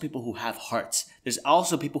also people who have hearts. There's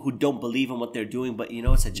also people who don't believe in what they're doing, but you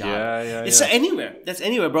know, it's a job. It's anywhere. That's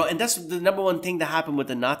anywhere, bro. And that's the number one thing that happened with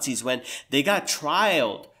the Nazis when they got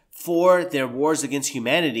trialed for their wars against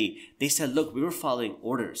humanity. They said, look, we were following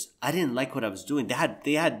orders. I didn't like what I was doing. They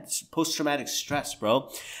had post-traumatic stress,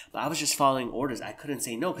 bro. But I was just following orders. I couldn't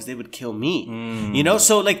say no because they would kill me. You know?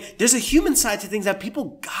 So like there's a human side to things that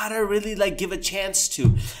people gotta really like give a chance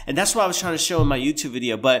to. And that's what I was trying to show in my YouTube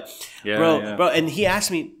video. But bro, and he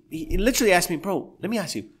literally asked me, bro, let me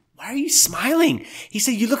ask you, why are you smiling? He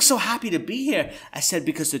said, you look so happy to be here. I said,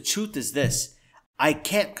 because the truth is this. I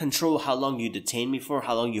can't control how long you detain me for,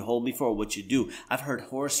 how long you hold me for, or what you do. I've heard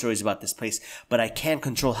horror stories about this place, but I can't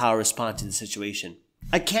control how I respond to the situation.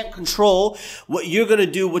 I can't control what you're going to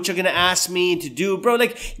do, what you're going to ask me to do. Bro,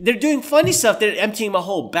 like, they're doing funny stuff. They're emptying my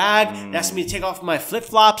whole bag. They asked me to take off my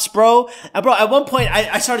flip-flops, bro. Bro, at one point,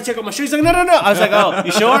 I started taking off my shoes. He's like, no. I was like, oh,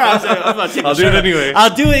 you sure? I was like, I'm about to take my shirt off. I'll do it anyway.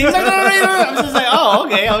 I'll do it. He was like, no. I was just like, oh,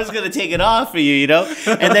 okay. I was going to take it off for you, you know?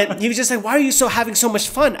 And then he was just like, why are you having so much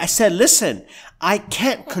fun? I said, listen, I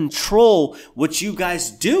can't control what you guys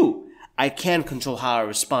do. I can control how I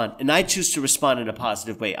respond, and I choose to respond in a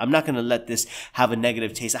positive way. I'm not going to let this have a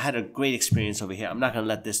negative taste. I had a great experience over here. I'm not going to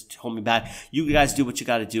let this hold me back. You guys do what you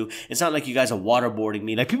got to do. It's not like you guys are waterboarding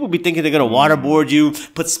me. Like, people be thinking they're going to waterboard you,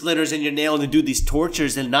 put splinters in your nail, and do these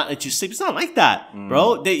tortures and not let you sleep. It's not like that,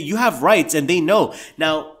 bro. You have rights, and they know.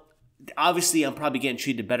 Now, obviously, I'm probably getting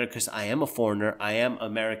treated better because I am a foreigner. I am an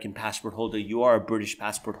American passport holder. You are a British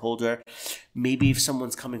passport holder. Maybe if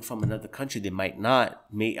someone's coming from another country, they might not.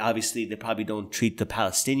 Obviously, they probably don't treat the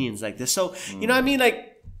Palestinians like this. So, you know what I mean? Like,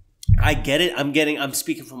 I get it. I'm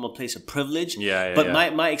speaking from a place of privilege.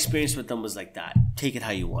 But my experience with them was like that. Take it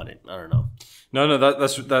how you want it. I don't know. No,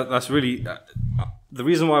 that's really the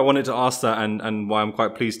reason why I wanted to ask that, and why I'm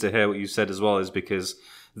quite pleased to hear what you said as well, is because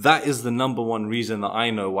that is the number one reason that I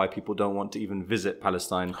know why people don't want to even visit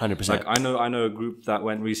Palestine. 100%. Like, I know a group that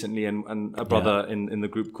went recently, and a brother in the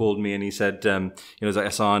group called me and he said, he's like,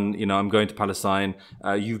 Hassan, I'm going to Palestine.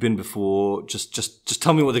 You've been before. Just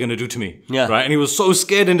tell me what they're going to do to me. Yeah. Right. And he was so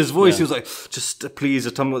scared in his voice. He was like, please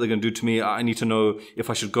tell me what they're going to do to me. I need to know if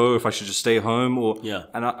I should go, if I should just stay home, or,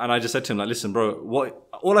 and I just said to him, like, listen, bro,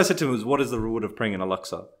 all I said to him was, what is the reward of praying in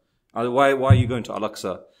Al-Aqsa? Why are you going to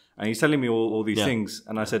Al-Aqsa? And he's telling me all these things.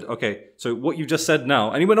 And I said, okay, so what you just said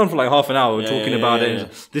now. And he went on for like half an hour talking about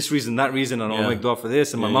it. This reason, that reason. And I'll make dua for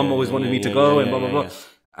this. And my mum always wanted me to go and blah, blah, blah.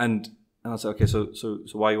 And I said, okay, so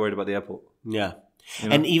why are you worried about the airport? Yeah.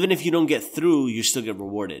 And even if you don't get through, you still get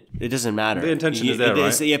rewarded. It doesn't matter. The intention is there,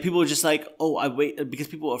 right? Yeah, people are just like, I wait, because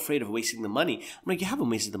people are afraid of wasting the money. I'm like, you haven't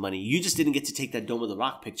wasted the money. You just didn't get to take that Dome of the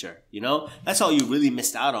Rock picture, That's all you really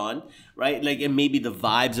missed out on, right? Like, and maybe the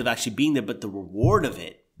vibes of actually being there, but the reward of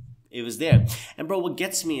it, it was there. And bro, what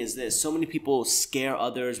gets me is this. So many people scare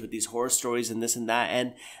others with these horror stories and this and that.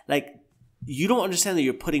 And like, you don't understand that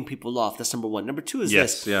you're putting people off. That's number one. Number two is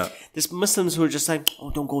this. There's Muslims who are just like,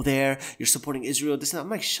 don't go there. You're supporting Israel. This and that. I'm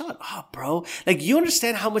like, shut up, bro. Like, you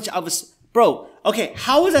understand how much I was... Bro, okay,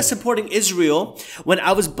 how was I supporting Israel when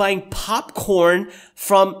I was buying popcorn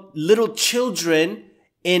from little children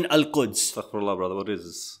in Al-Quds? Astaghfirullah, brother. What is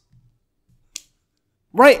this?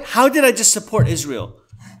 Right. How did I just support Israel?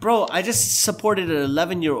 Bro, I just supported an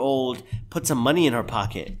 11-year-old put some money in her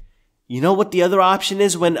pocket. You know what the other option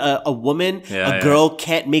is when a woman, a girl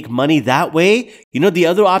can't make money that way? You know the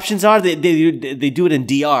other options are? They do it in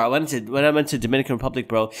DR. When I went to Dominican Republic,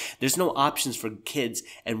 bro, there's no options for kids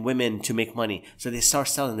and women to make money. So they start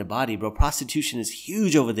selling their body, bro. Prostitution is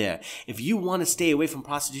huge over there. If you want to stay away from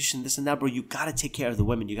prostitution, this and that, bro, you got to take care of the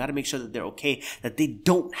women. You got to make sure that they're okay, that they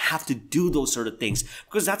don't have to do those sort of things.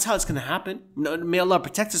 Because that's how it's going to happen. May Allah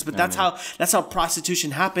protect us, but that's how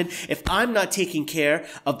prostitution happen. If I'm not taking care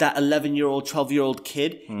of that 11-year-old, 12-year-old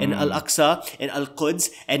kid in Al-Aqsa, in Al-Quds,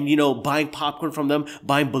 and, buying popcorn from them,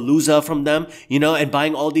 buying Beluza from them, and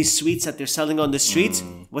buying all these sweets that they're selling on the streets,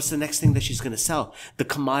 what's the next thing that she's going to sell? The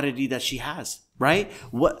commodity that she has, right?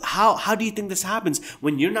 How do you think this happens?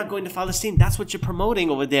 When you're not going to Palestine, that's what you're promoting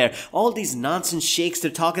over there. All these nonsense sheikhs, they're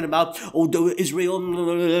talking about, Israel,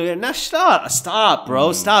 nah, stop,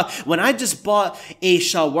 bro, stop. When I just bought a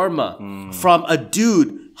shawarma from a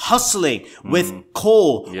dude hustling with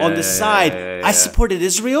coal on the side, I supported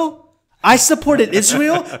Israel? I supported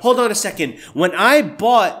Israel? Hold on a second. When I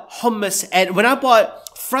bought hummus and when I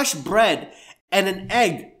bought fresh bread and an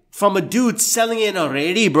egg from a dude selling it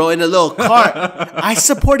already, bro, in a little cart, I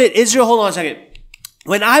supported Israel. Hold on a second.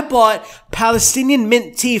 When I bought Palestinian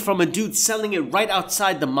mint tea from a dude selling it right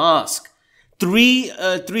outside the mosque, three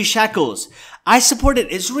shekels, I supported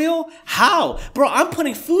Israel? How? Bro, I'm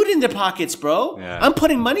putting food in their pockets, bro. I'm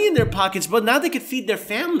putting money in their pockets, bro. Now they could feed their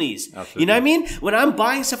families. Absolutely. You know what I mean? When I'm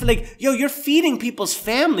buying stuff like, you're feeding people's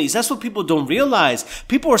families. That's what people don't realize.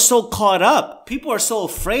 People are so caught up. People are so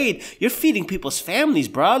afraid. You're feeding people's families,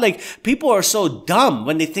 bro. Like, people are so dumb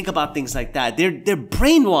when they think about things like that. They're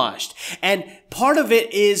brainwashed. And part of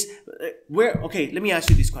it is okay, let me ask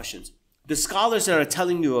you these questions. The scholars that are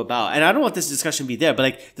telling you about, and I don't want this discussion to be there, but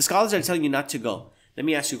like the scholars that are telling you not to go. Let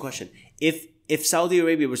me ask you a question. If Saudi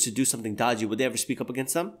Arabia was to do something dodgy, would they ever speak up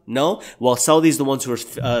against them? No? Well, Saudi's the ones who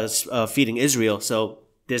are feeding Israel, so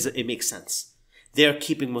it makes sense. They're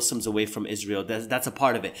keeping Muslims away from Israel. That's a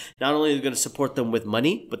part of it. Not only are they going to support them with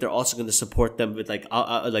money, but they're also going to support them with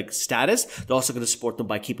like status. They're also going to support them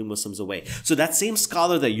by keeping Muslims away. So that same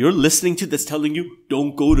scholar that you're listening to that's telling you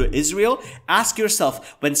don't go to Israel, ask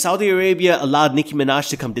yourself, when Saudi Arabia allowed Nicki Minaj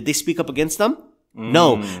to come, did they speak up against them?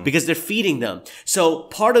 No, because they're feeding them. So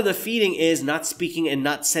part of the feeding is not speaking and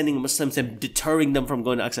not sending Muslims and deterring them from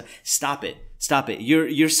going to Aqsa. Stop it. Stop it.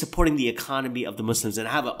 You're supporting the economy of the Muslims. And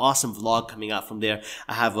I have an awesome vlog coming out from there.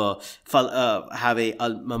 I have a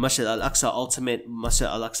Masjid Al-Aqsa, ultimate Masjid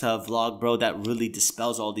Al-Aqsa vlog, bro, that really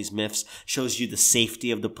dispels all these myths, shows you the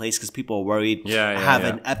safety of the place because people are worried. I have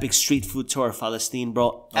an epic street food tour of Palestine,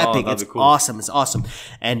 bro. Epic. It's cool. Awesome. It's awesome.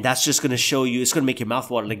 And that's just going to show you, it's going to make your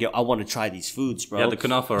mouth water. Like, yo, I want to try these foods, bro. Yeah, the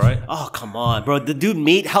kanafa, right? Oh, come on, bro. The dude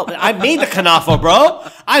I made the kanafa, bro.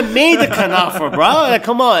 I made the kanafa, bro. Like,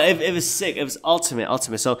 come on. It was sick. It was ultimate.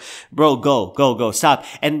 So, bro, go. Stop.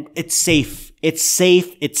 And it's safe. It's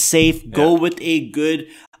safe. Go with a good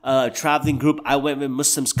traveling group. I went with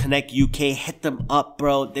Muslims Connect UK. Hit them up,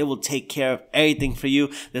 bro. They will take care of everything for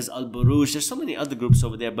you. There's Al Buruj. There's so many other groups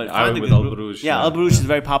over there, but I went with Al Buruj. Yeah, Al Buruj is a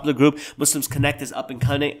very popular group. Muslims Connect is up and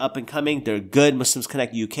coming. They're good. Muslims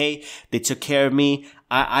Connect UK. They took care of me.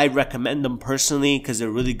 I recommend them personally because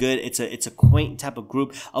they're really good. It's a quaint type of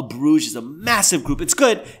group. Al Buruj is a massive group. It's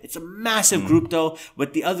good. It's a massive group though.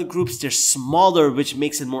 With the other groups, they're smaller, which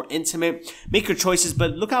makes it more intimate. Make your choices,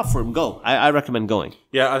 but look out for them. Go. I recommend going.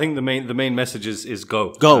 Yeah, I think the main message is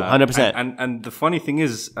go. Go, 100%. And the funny thing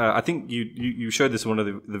is, I think you showed this in one of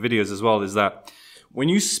the videos as well, is that when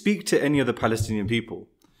you speak to any of the Palestinian people,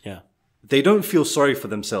 they don't feel sorry for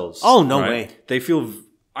themselves. Oh, no way. They feel.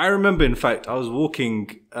 I remember, in fact, I was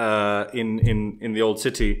walking in the old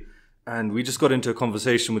city, and we just got into a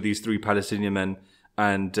conversation with these 3 Palestinian men.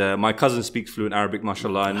 And my cousin speaks fluent Arabic,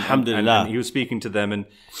 mashallah, and he was speaking to them, and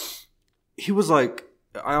he was like,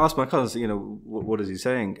 I asked my cousin, what is he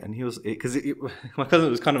saying? And he was, because my cousin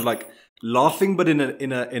was kind of like laughing, but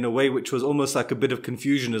in a way which was almost like a bit of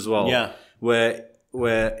confusion as well. Yeah.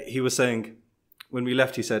 Where he was saying, when we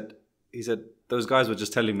left, he said those guys were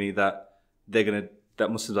just telling me that that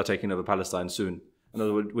Muslims are taking over Palestine soon. And I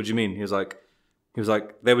was like, what do you mean? He was like,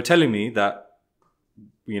 they were telling me that,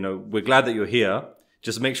 we're glad that you're here.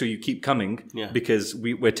 Just make sure you keep coming because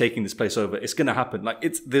we're taking this place over. It's going to happen. Like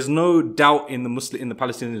there's no doubt in the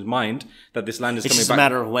Palestinians' mind that this land is coming back. It's just a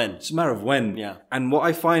matter of when. It's a matter of when. Yeah. And what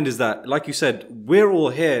I find is that, like you said, we're all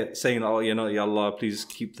here saying, oh, Ya Allah, please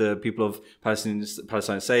keep the people of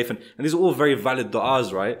Palestine safe. And these are all very valid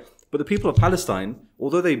du'as, right? But the people of Palestine,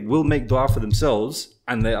 although they will make dua for themselves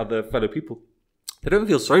and their other fellow people, they don't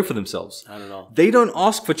feel sorry for themselves. I don't know. They don't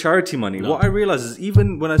ask for charity money. No. What I realized is,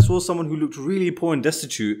 even when I saw someone who looked really poor and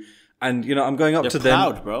destitute, and I'm going up to them,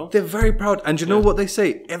 they're proud, bro. They're very proud. And you know what they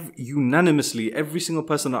say? Unanimously, every single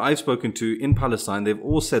person that I've spoken to in Palestine, they've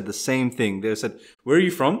all said the same thing. They said, "Where are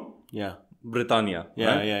you from?" Yeah, Britannia.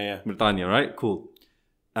 Yeah, right? yeah. Britannia, right? Cool.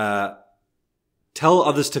 Tell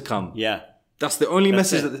others to come. Yeah. That's the only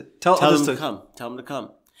message. Tell others to come. Tell them to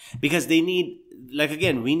come. Because they need, like,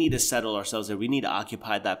 again, we need to settle ourselves there. We need to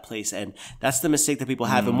occupy that place. And that's the mistake that people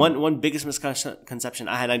have. And one biggest misconception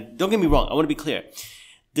I had, don't get me wrong, I want to be clear.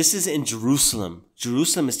 This is in Jerusalem.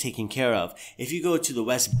 Jerusalem is taken care of. If you go to the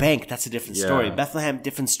West Bank, that's a different story. Bethlehem,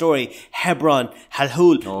 different story. Hebron,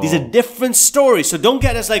 Halhul, these are different stories. So don't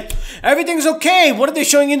get us like, everything's okay. What are they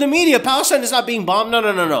showing in the media? Palestine is not being bombed.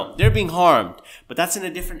 No. They're being harmed. But that's in a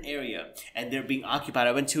different area. And they're being occupied.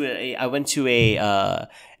 I went to a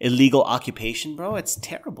illegal occupation, bro. It's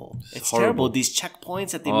terrible. It's terrible. These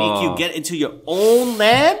checkpoints that they make you get into your own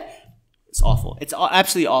land. It's awful. It's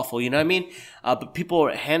absolutely awful. You know what I mean? But people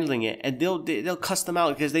are handling it, and they'll cuss them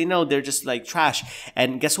out because they know they're just like trash.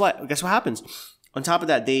 And guess what? Guess what happens? On top of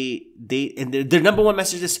that, and their number one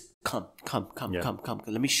message is come.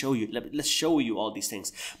 Let me show you. Let's show you all these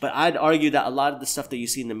things. But I'd argue that a lot of the stuff that you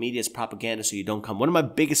see in the media is propaganda, so you don't come. One of my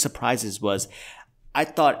biggest surprises was, I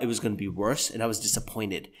thought it was going to be worse, and I was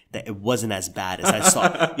disappointed that it wasn't as bad as I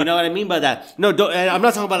saw. You know what I mean by that? No, I'm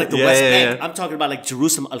not talking about like the West Bank. I'm talking about like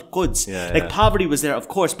Jerusalem, Al-Quds. Poverty was there, of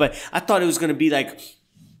course, but I thought it was going to be like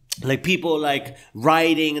people like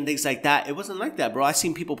rioting and things like that. It wasn't like that, bro. I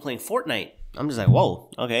seen people playing Fortnite. I'm just like,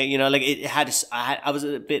 whoa, okay. You know, like I was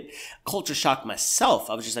a bit culture shocked myself.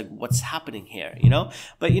 I was just like, what's happening here? You know?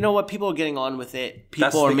 But you know what? People are getting on with it.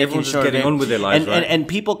 People are making sure getting on with their lives, right? And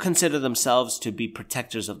people consider themselves to be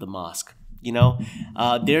protectors of the mosque. You know,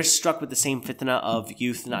 they're struck with the same fitna of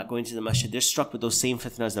youth not going to the masjid. They're struck with those same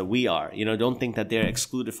fitnas that we are. You know, don't think that they're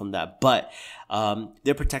excluded from that. But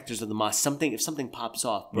they're protectors of the mosque. If something pops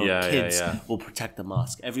off, bro, kids will protect the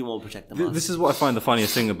mosque. Everyone will protect the mosque. This is what I find the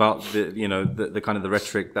funniest thing about the kind of the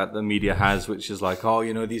rhetoric that the media has, which is like,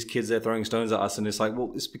 oh, these kids, they're throwing stones at us, and it's like,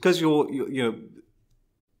 well, it's because you're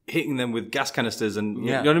hitting them with gas canisters, and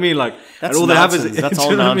you know what I mean, like, that's and all nonsense. They have is that's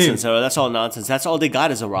all nonsense. That's all nonsense. That's all they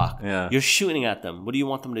got is a rock. Yeah. You're shooting at them. What do you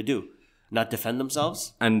want them to do? Not defend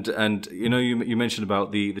themselves? And you mentioned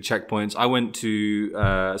about the checkpoints. I went to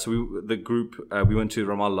we went to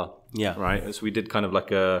Ramallah. Yeah. Right. So we did kind of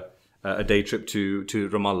like a a day trip to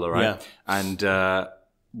Ramallah, right? Yeah. And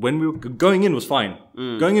when we were going in was fine.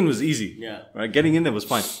 Going in was easy. Yeah. Right. Getting in there was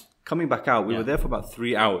fine. Coming back out, we were there for about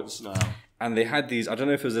 3 hours. Wow. And they had these, I don't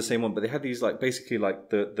know if it was the same one, but they had these like basically like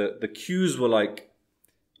the queues were like,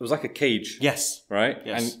 it was like a cage. Yes. Right?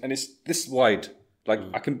 Yes. And it's this wide. Like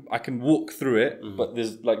I can walk through it, but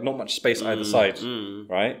there's like not much space either side.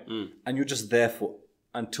 Right? And you're just there for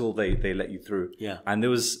until they let you through. Yeah. And there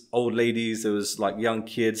was old ladies, there was like young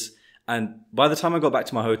kids. And by the time I got back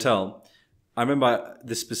to my hotel, I remember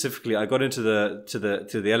this specifically. I got into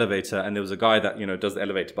the elevator, and there was a guy that does the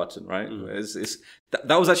elevator button, right?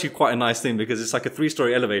 That was actually quite a nice thing, because it's like a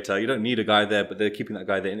 3-story elevator. You don't need a guy there, but they're keeping that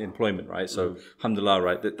guy there in employment, right? So alhamdulillah,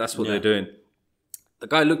 right? That's what they're doing. The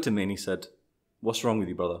guy looked at me and he said, "What's wrong with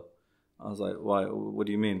you, brother?" I was like, "Why? What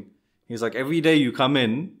do you mean?" He's like, "Every day you come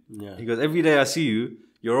in," he goes, "every day I see you,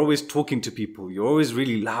 you're always talking to people. You're always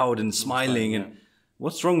really loud and smiling and."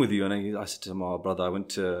 What's wrong with you? And I said to him, "Oh, brother, I went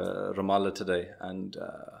to Ramallah today, and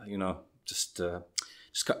just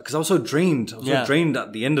because I was so drained. I was so drained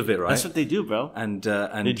at the end of it, right?" That's what they do, bro. And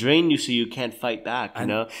they drain you so you can't fight back,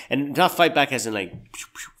 and not fight back as in like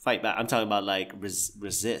fight back. I'm talking about like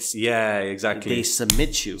resist. Yeah, exactly. They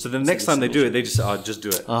submit you. So the next time they do it, they just say, "Oh, just do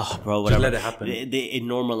it." Oh, bro, whatever. Just let it happen. It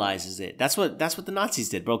normalizes it. That's what the Nazis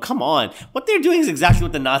did, bro. Come on, what they're doing is exactly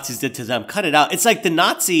what the Nazis did to them. Cut it out. It's like the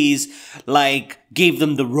Nazis gave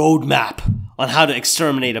them the roadmap on how to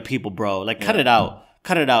exterminate a people, bro. Like, cut it out.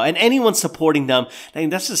 Cut it out. And anyone supporting them,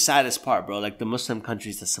 that's the saddest part, bro. Like the Muslim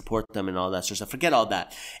countries that support them and all that sort of stuff. Forget all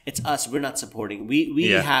that. It's us. We're not supporting.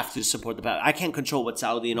 We have to support the power. I can't control what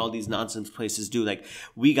Saudi and all these nonsense places do. Like,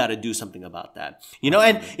 we got to do something about that.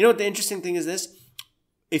 And you know what the interesting thing is this?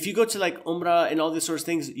 If you go to like Umrah and all these sorts of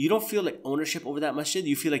things, you don't feel like ownership over that masjid.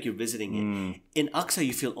 You feel like you're visiting it. In Aqsa,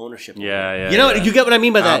 you feel ownership. Yeah. You get what I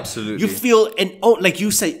mean by that? Absolutely. You feel like you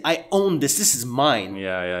say, "I own this. This is mine."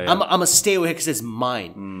 Yeah. I'm gonna stay over here because it's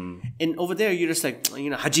mine. And over there, you're just like,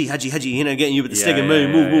 Haji, getting you with the stick and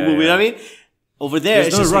move. You know what I mean? Over there,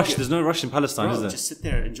 there's no rush. There's no rush in Palestine, bro, is there? Just sit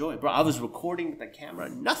there, enjoy, bro. I was recording with the camera,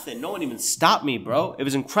 nothing. No one even stopped me, bro. It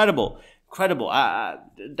was incredible.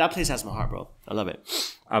 That place has my heart, bro. I love it.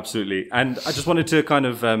 Absolutely. And I just wanted to kind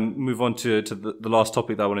of move on to the last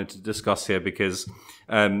topic that I wanted to discuss here, because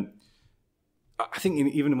I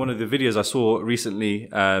think even in one of the videos I saw recently,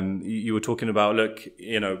 you were talking about, look,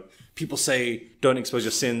 people say don't expose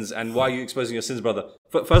your sins, and why are you exposing your sins, brother?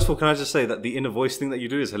 First of all, can I just say that the inner voice thing that you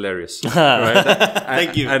do is hilarious, right?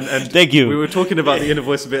 Thank you. And thank you. We were talking about the inner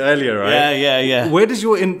voice a bit earlier, right? Yeah. Where does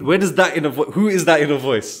that inner voice? Who is that inner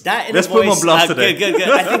voice? Let's put him on blast today. Good.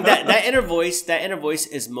 I think that inner voice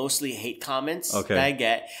is mostly hate comments that I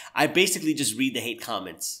get. I basically just read the hate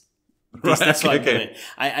comments. Right, that's what I'm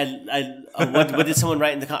doing. What did someone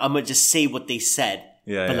write in the comments? I'm gonna just say what they said,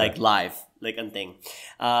 like live, like on thing.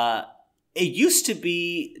 It used to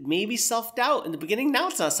be maybe self-doubt in the beginning. Now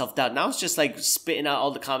it's not self-doubt. Now it's just like spitting out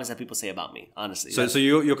all the comments that people say about me, honestly. So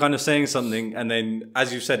you're kind of saying something, and then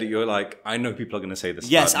as you said it, you're like, I know people are going to say this.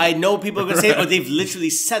 Yes, I know people are going to say it, or they've literally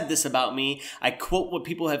said this about me. I quote what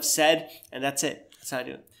people have said, and that's it. That's how I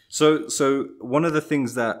do it. So one of the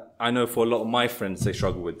things that I know for a lot of my friends, they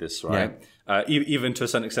struggle with this, right? Yeah. Even to a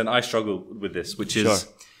certain extent, I struggle with this, which is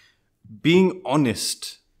being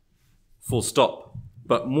honest, full stop.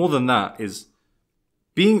 But more than that is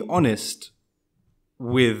being honest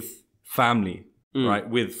with family, right?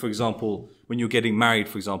 With, for example, when you're getting married,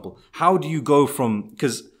 for example, how do you go from,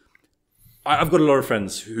 because I've got a lot of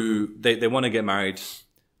friends who they want to get married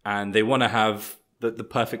and they want to have the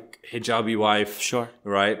perfect hijabi wife,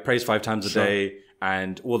 right? Prays 5 times a day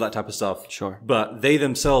and all that type of stuff. But they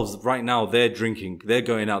themselves, right now, they're drinking, they're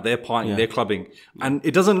going out, they're partying, they're clubbing. And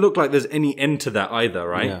it doesn't look like there's any end to that either,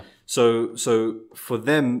 right? Yeah. So for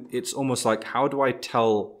them, it's almost like, how do I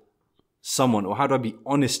tell someone, or how do I be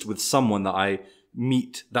honest with someone that I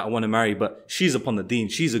meet that I want to marry, but she's upon the deen,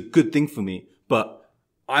 she's a good thing for me, but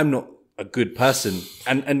I'm not a good person.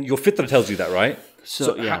 And your fitra tells you that, right?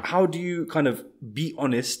 So how do you kind of be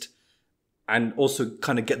honest and also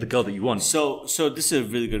kind of get the girl that you want? So this is a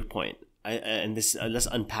really good point. Let's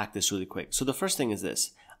unpack this really quick. So the first thing is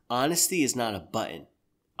this: honesty is not a button.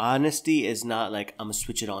 Honesty is not like, I'm going to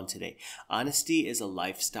switch it on today. Honesty is a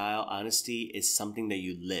lifestyle. Honesty is something that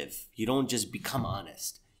you live. You don't just become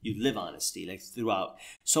honest. You live honesty like throughout.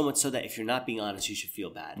 So much so that if you're not being honest, you should feel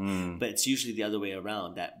bad. But it's usually the other way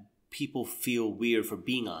around, that people feel weird for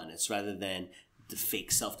being honest rather than the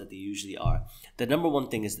fake self that they usually are. The number one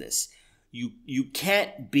thing is this. You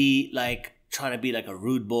can't be like trying to be like a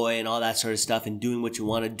rude boy and all that sort of stuff and doing what you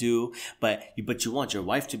want to do, but you want your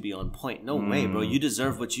wife to be on point. No way, bro. You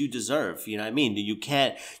deserve what you deserve. You know what I mean? You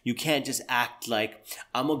can't just act like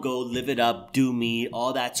I'm gonna go live it up, do me,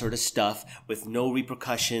 all that sort of stuff with no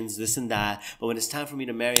repercussions, this and that. But when it's time for me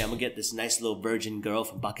to marry, I'm gonna get this nice little virgin girl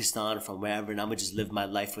from Pakistan or from wherever, and I'm gonna just live my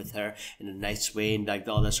life with her in a nice way and like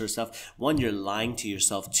all that sort of stuff. One, you're lying to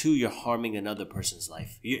yourself. Two, you're harming another person's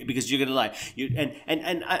life because you're gonna lie.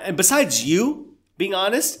 And besides you being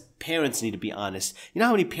honest, parents need to be honest. You know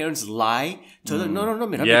how many parents lie to them? No.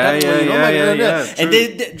 And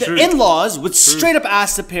the in-laws would straight up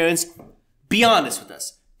ask the parents, be honest with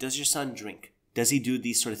us. Does your son drink? Does he do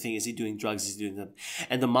these sort of things? Is he doing drugs? Is he doing them?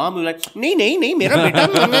 And the mom would be like, nee, mera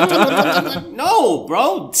beta. No,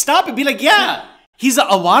 bro, stop it. Be like, yeah, he's a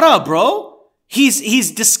awara, bro.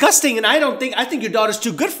 He's disgusting, and I think your daughter's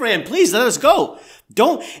too good for him. Please let us go.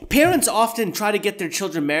 Parents often try to get their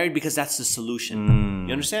children married because that's the solution.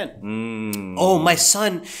 You understand? Oh, my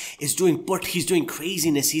son is doing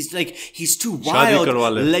craziness. He's too wild.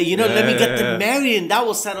 Let me get them married and that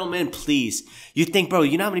will settle him in, please. You think, bro,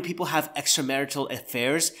 you know how many people have extramarital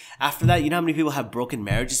affairs after that? You know how many people have broken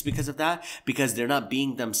marriages because of that? Because they're not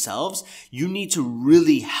being themselves? You need to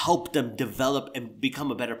really help them develop and become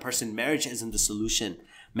a better person. Marriage isn't the solution.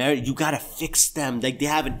 Marriage, you gotta fix them. Like they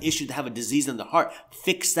have an issue, they have a disease in the heart.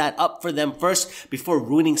 Fix that up for them first before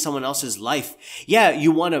ruining someone else's life. Yeah,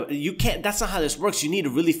 you can't, that's not how this works. You need to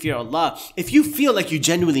really fear Allah. If you feel like you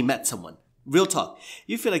genuinely met someone, real talk,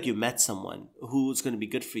 you feel like you met someone who's gonna be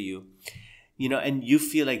good for you, and you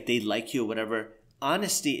feel like they like you or whatever,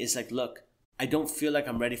 honesty is like, look, I don't feel like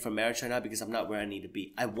I'm ready for marriage right now because I'm not where I need to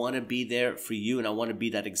be. I want to be there for you and I want to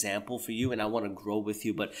be that example for you and I want to grow with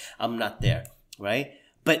you, but I'm not there, right?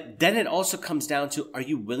 But then it also comes down to, are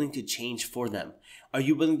you willing to change for them? Are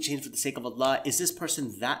you willing to change for the sake of Allah? Is this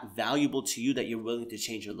person that valuable to you that you're willing to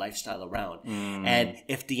change your lifestyle around? And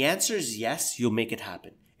if the answer is yes, you'll make it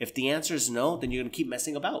happen. If the answer is no, then you're going to keep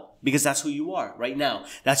messing about because that's who you are right now.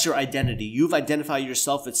 That's your identity. You've identified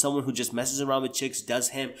yourself as someone who just messes around with chicks,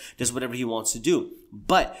 does whatever he wants to do.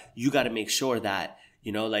 But you got to make sure that,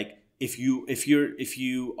 if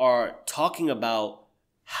you are talking about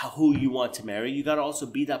who you want to marry, you got to also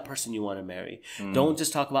be that person you want to marry. Don't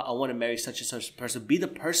just talk about, I want to marry such and such person. Be the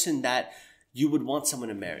person that you would want someone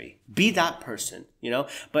to marry. Be that person,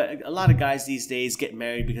 But a lot of guys these days get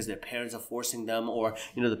married because their parents are forcing them, or,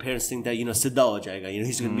 the parents think that, Siddha ho jayega,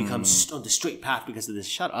 he's going to become on the straight path because of this.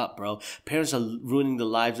 Shut up, bro. Parents are ruining the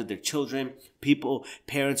lives of their children.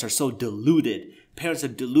 Parents are so deluded. Parents are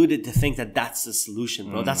deluded to think that that's the solution,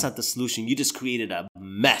 bro. That's not the solution. You just created a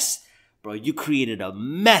mess. Bro, you created a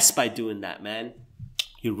mess by doing that, man.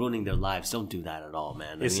 You're ruining their lives. Don't do that at all,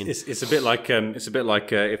 man. It's a bit like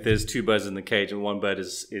if there's two birds in the cage and one bird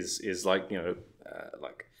is like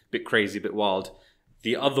like a bit crazy, a bit wild.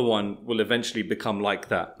 The other one will eventually become like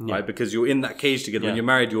that, right? Because you're in that cage together. When you're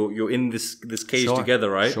married, you're in this cage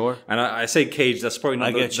together, right? Sure. And I say cage. That's probably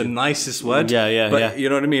not the nicest word. But you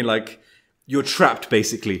know what I mean, like. You're trapped,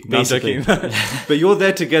 basically. No, I'm joking. But you're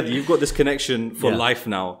there together. You've got this connection for life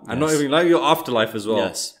now. And not even like your afterlife as well.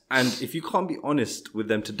 Yes. And if you can't be honest with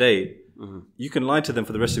them today, you can lie to them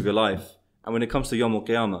for the rest of your life. And when it comes to Yawm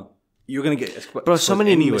al-Qiyamah, you're going to get... Bro, so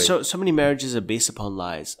many marriages are based upon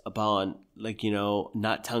lies. Upon,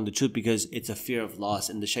 not telling the truth because it's a fear of loss.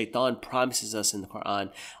 And the shaitan promises us in the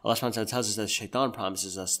Quran, Allah subhanahu wa ta'ala tells us that the shaitan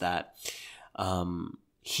promises us that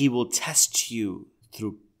he will test you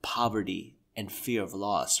through poverty and fear of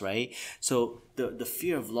loss, right? So the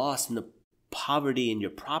fear of loss and the poverty in your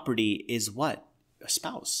property is what? A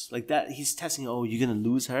spouse. Like that, he's testing, oh, you're going to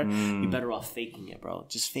lose her? You're better off faking it, bro.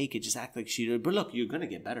 Just fake it. Just act like she did. But look, you're going to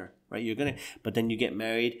get better, right? But then you get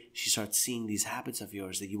married, she starts seeing these habits of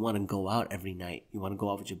yours that you want to go out every night. You want to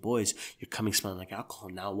go out with your boys. You're coming smelling like alcohol.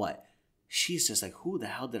 Now what? She's just like, who the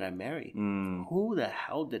hell did I marry? Who the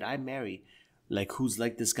hell did I marry? Like, who's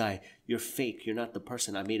like this guy? You're fake. You're not the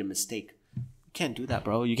person. I made a mistake. You can't do that,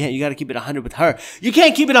 bro. You got to keep it 100 with her. You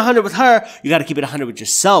can't keep it 100 with her. You got to keep it 100 with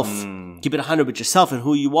yourself. Keep it 100 with yourself and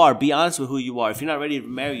who you are. Be honest with who you are. If you're not ready to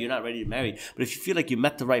marry, you're not ready to marry. But if you feel like you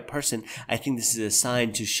met the right person, I think this is a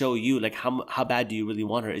sign to show you, like, how bad do you really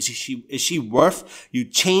want her? Is she worth you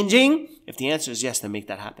changing? If the answer is yes, then make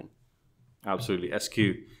that happen. Absolutely. SQ,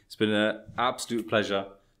 it's been an absolute pleasure.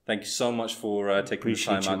 Thank you so much for taking the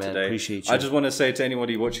time out today. Appreciate you. I just want to say to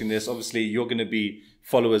anybody watching this, obviously you're going to be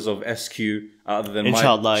followers of SQ other than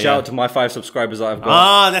Inshallah, shout out to my 5 subscribers that I've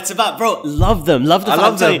got. That's about, bro. Love them. Love the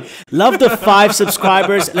love the 5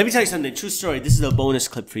 subscribers. Let me tell you something. True story. This is a bonus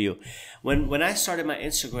clip for you. When I started my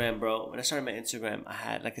Instagram, bro. I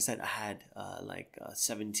had, like I said,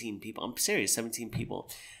 17 people. I'm serious, 17 people.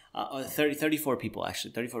 34 people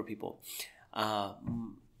actually. 34 people.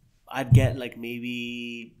 I'd get like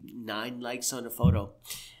maybe 9 likes on a photo.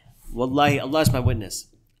 Wallahi, Allah is my witness.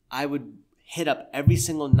 I would hit up every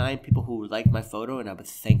single 9 people who liked my photo and I would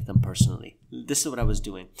thank them personally. This is what I was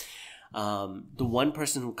doing. The one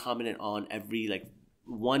person who commented on every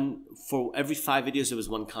for every 5 videos there was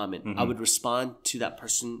 1 comment. I would respond to that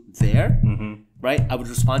person there, right? I would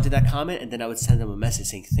respond to that comment and then I would send them a message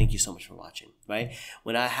saying thank you so much for watching, right?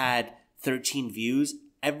 When I had 13 views,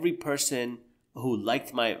 every person who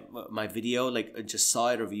liked my video, like just saw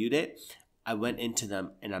it or viewed it, I went into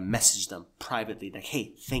them and I messaged them privately like,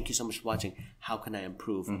 hey, thank you so much for watching. How can I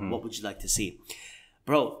improve? What would you like to see?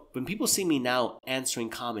 Bro, when people see me now answering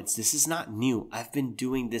comments, this is not new. I've been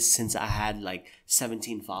doing this since I had like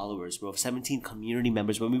 17 followers, bro. 17 community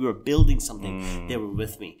members. When we were building something, they were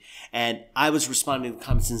with me. And I was responding to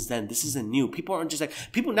comments since then. This isn't new. People aren't just like,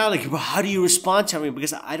 people now like, bro, how do you respond to everything?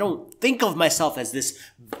 Because I don't think of myself as this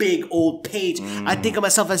big old page. I think of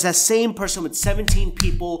myself as that same person with 17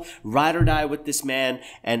 people, ride or die with this man.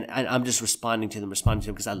 And I'm just responding to them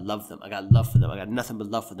because I love them. I got love for them. I got nothing but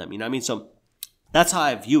love for them. You know what I mean? So that's how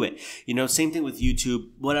I view it. You know, same thing with YouTube.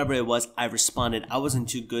 Whatever it was, I responded. I wasn't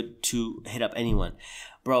too good to hit up anyone.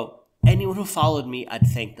 Bro, anyone who followed me, I'd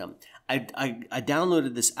thank them. I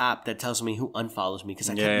downloaded this app that tells me who unfollows me because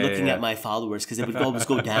I kept looking at my followers because it would always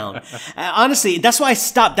go down. Honestly, that's why I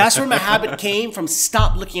stopped. That's where my habit came from.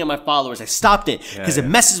 Stop looking at my followers. I stopped it because it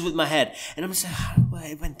messes with my head. And I'm just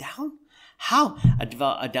like, it went down? How? I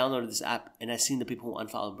downloaded this app and I seen the people who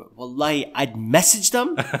unfollowed me. Wallahi, I'd message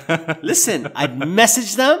them. Listen, I'd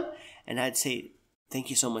message them and I'd say, thank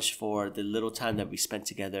you so much for the little time that we spent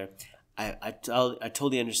together. I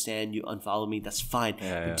totally understand you unfollow me. That's fine.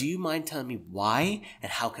 But do you mind telling me why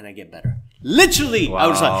and how can I get better? Literally, I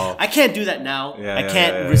was like, I can't do that now. I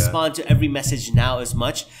can't respond to every message now as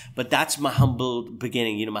much, but that's my humble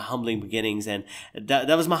beginning, you know, my humbling beginnings. And that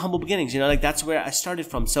was my humble beginnings, you know, like that's where I started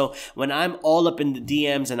from. So when I'm all up in the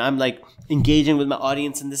DMs and I'm like engaging with my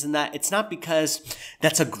audience and this and that, it's not because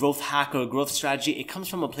that's a growth hack or a growth strategy. It comes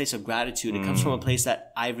from a place of gratitude. It comes from a place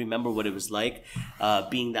that I remember what it was like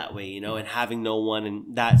being that way, you know, and having no one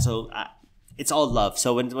and that. So it's all love.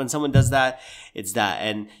 So when someone does that, it's that.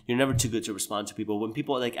 And you're never too good to respond to people. When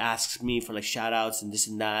people like ask me for like shout outs and this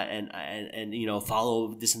and that and you know,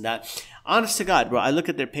 follow this and that, honest to God, bro, I look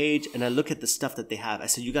at their page and I look at the stuff that they have. I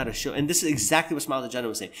said, you got to show, and this is exactly what Smile the General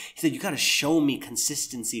was saying. He said, you got to show me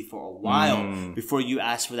consistency for a while before you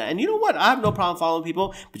ask for that. And you know what? I have no problem following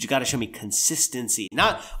people, but you got to show me consistency,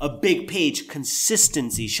 not a big page,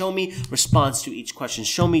 consistency. Show me response to each question.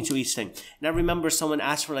 Show me to each thing. And I remember someone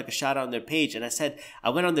asked for like a shout out on their page. And I said, I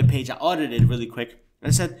went on their page, I audited really quick. And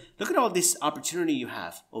I said, look at all this opportunity you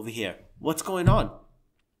have over here. What's going on?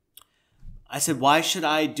 I said, why should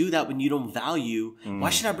I do that when you don't value? Why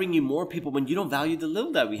should I bring you more people when you don't value the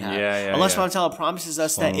little that we have? Allah subhanahu wa ta'ala promises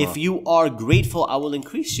us that if you are grateful, I will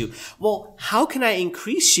increase you. Well, how can I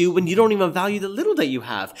increase you when you don't even value the little that you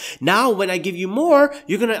have? Now, when I give you more,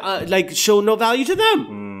 you're going to like show no value to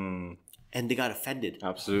them. And they got offended.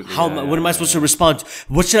 Absolutely. What am I supposed to respond?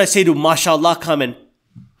 What should I say to mashallah comment?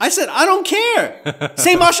 I said, I don't care.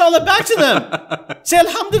 Say mashallah back to them. Say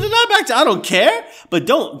alhamdulillah back to them. I don't care. But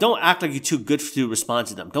don't act like you're too good to respond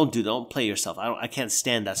to them. Don't play yourself. I can't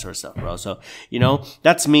stand that sort of stuff, bro. So, you know,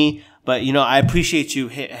 that's me. But, you know, I appreciate you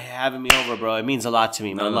having me over, bro. It means a lot to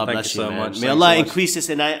me. May Allah bless you, man. May Allah increase this.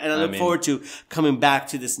 And I look forward to coming back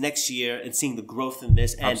to this next year and seeing the growth in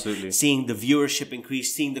this and seeing the viewership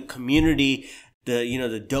increase, seeing the community,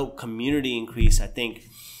 the dope community increase. I think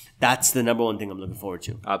that's the number one thing I'm looking forward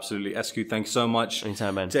to. Absolutely. SQ, thanks so much.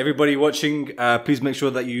 Anytime, man. To everybody watching, please make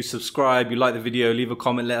sure that you subscribe, you like the video, leave a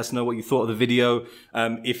comment, let us know what you thought of the video.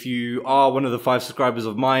 If you are one of the 5 subscribers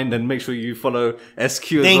of mine, then make sure you follow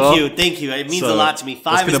SQ as well. Thank you. It means a lot to me.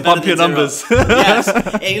 5 is better bump than your numbers. 0.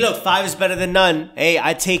 Yes. Hey, look, 5 is better than none. Hey,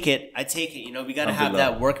 I take it. You know, we got to have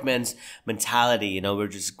that workman's mentality. You know, we're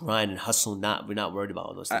just grind and hustle. We're not worried about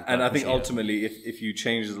all those things. And I think ultimately, if you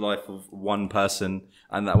change the life of one person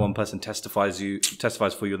and that one person testifies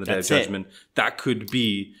for you on the day of judgment, that could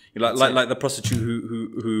be like the prostitute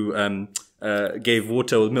who gave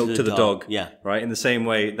water or milk to the dog. Yeah. Right. In the same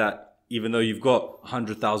way that even though you've got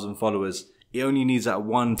 100,000 followers, it only needs that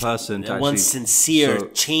one person to one actually, sincere,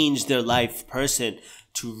 change their life person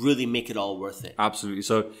to really make it all worth it. Absolutely.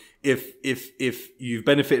 So if you've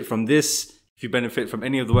benefited from this, if you benefit from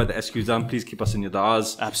any of the work that SQ's done, please keep us in your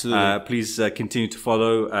du'as. Absolutely. Please continue to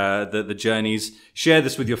follow the journeys. Share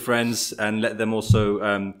this with your friends and let them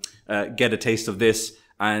also get a taste of this.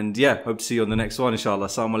 And yeah, hope to see you on the next one, inshallah.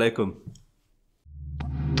 Assalamu alaikum.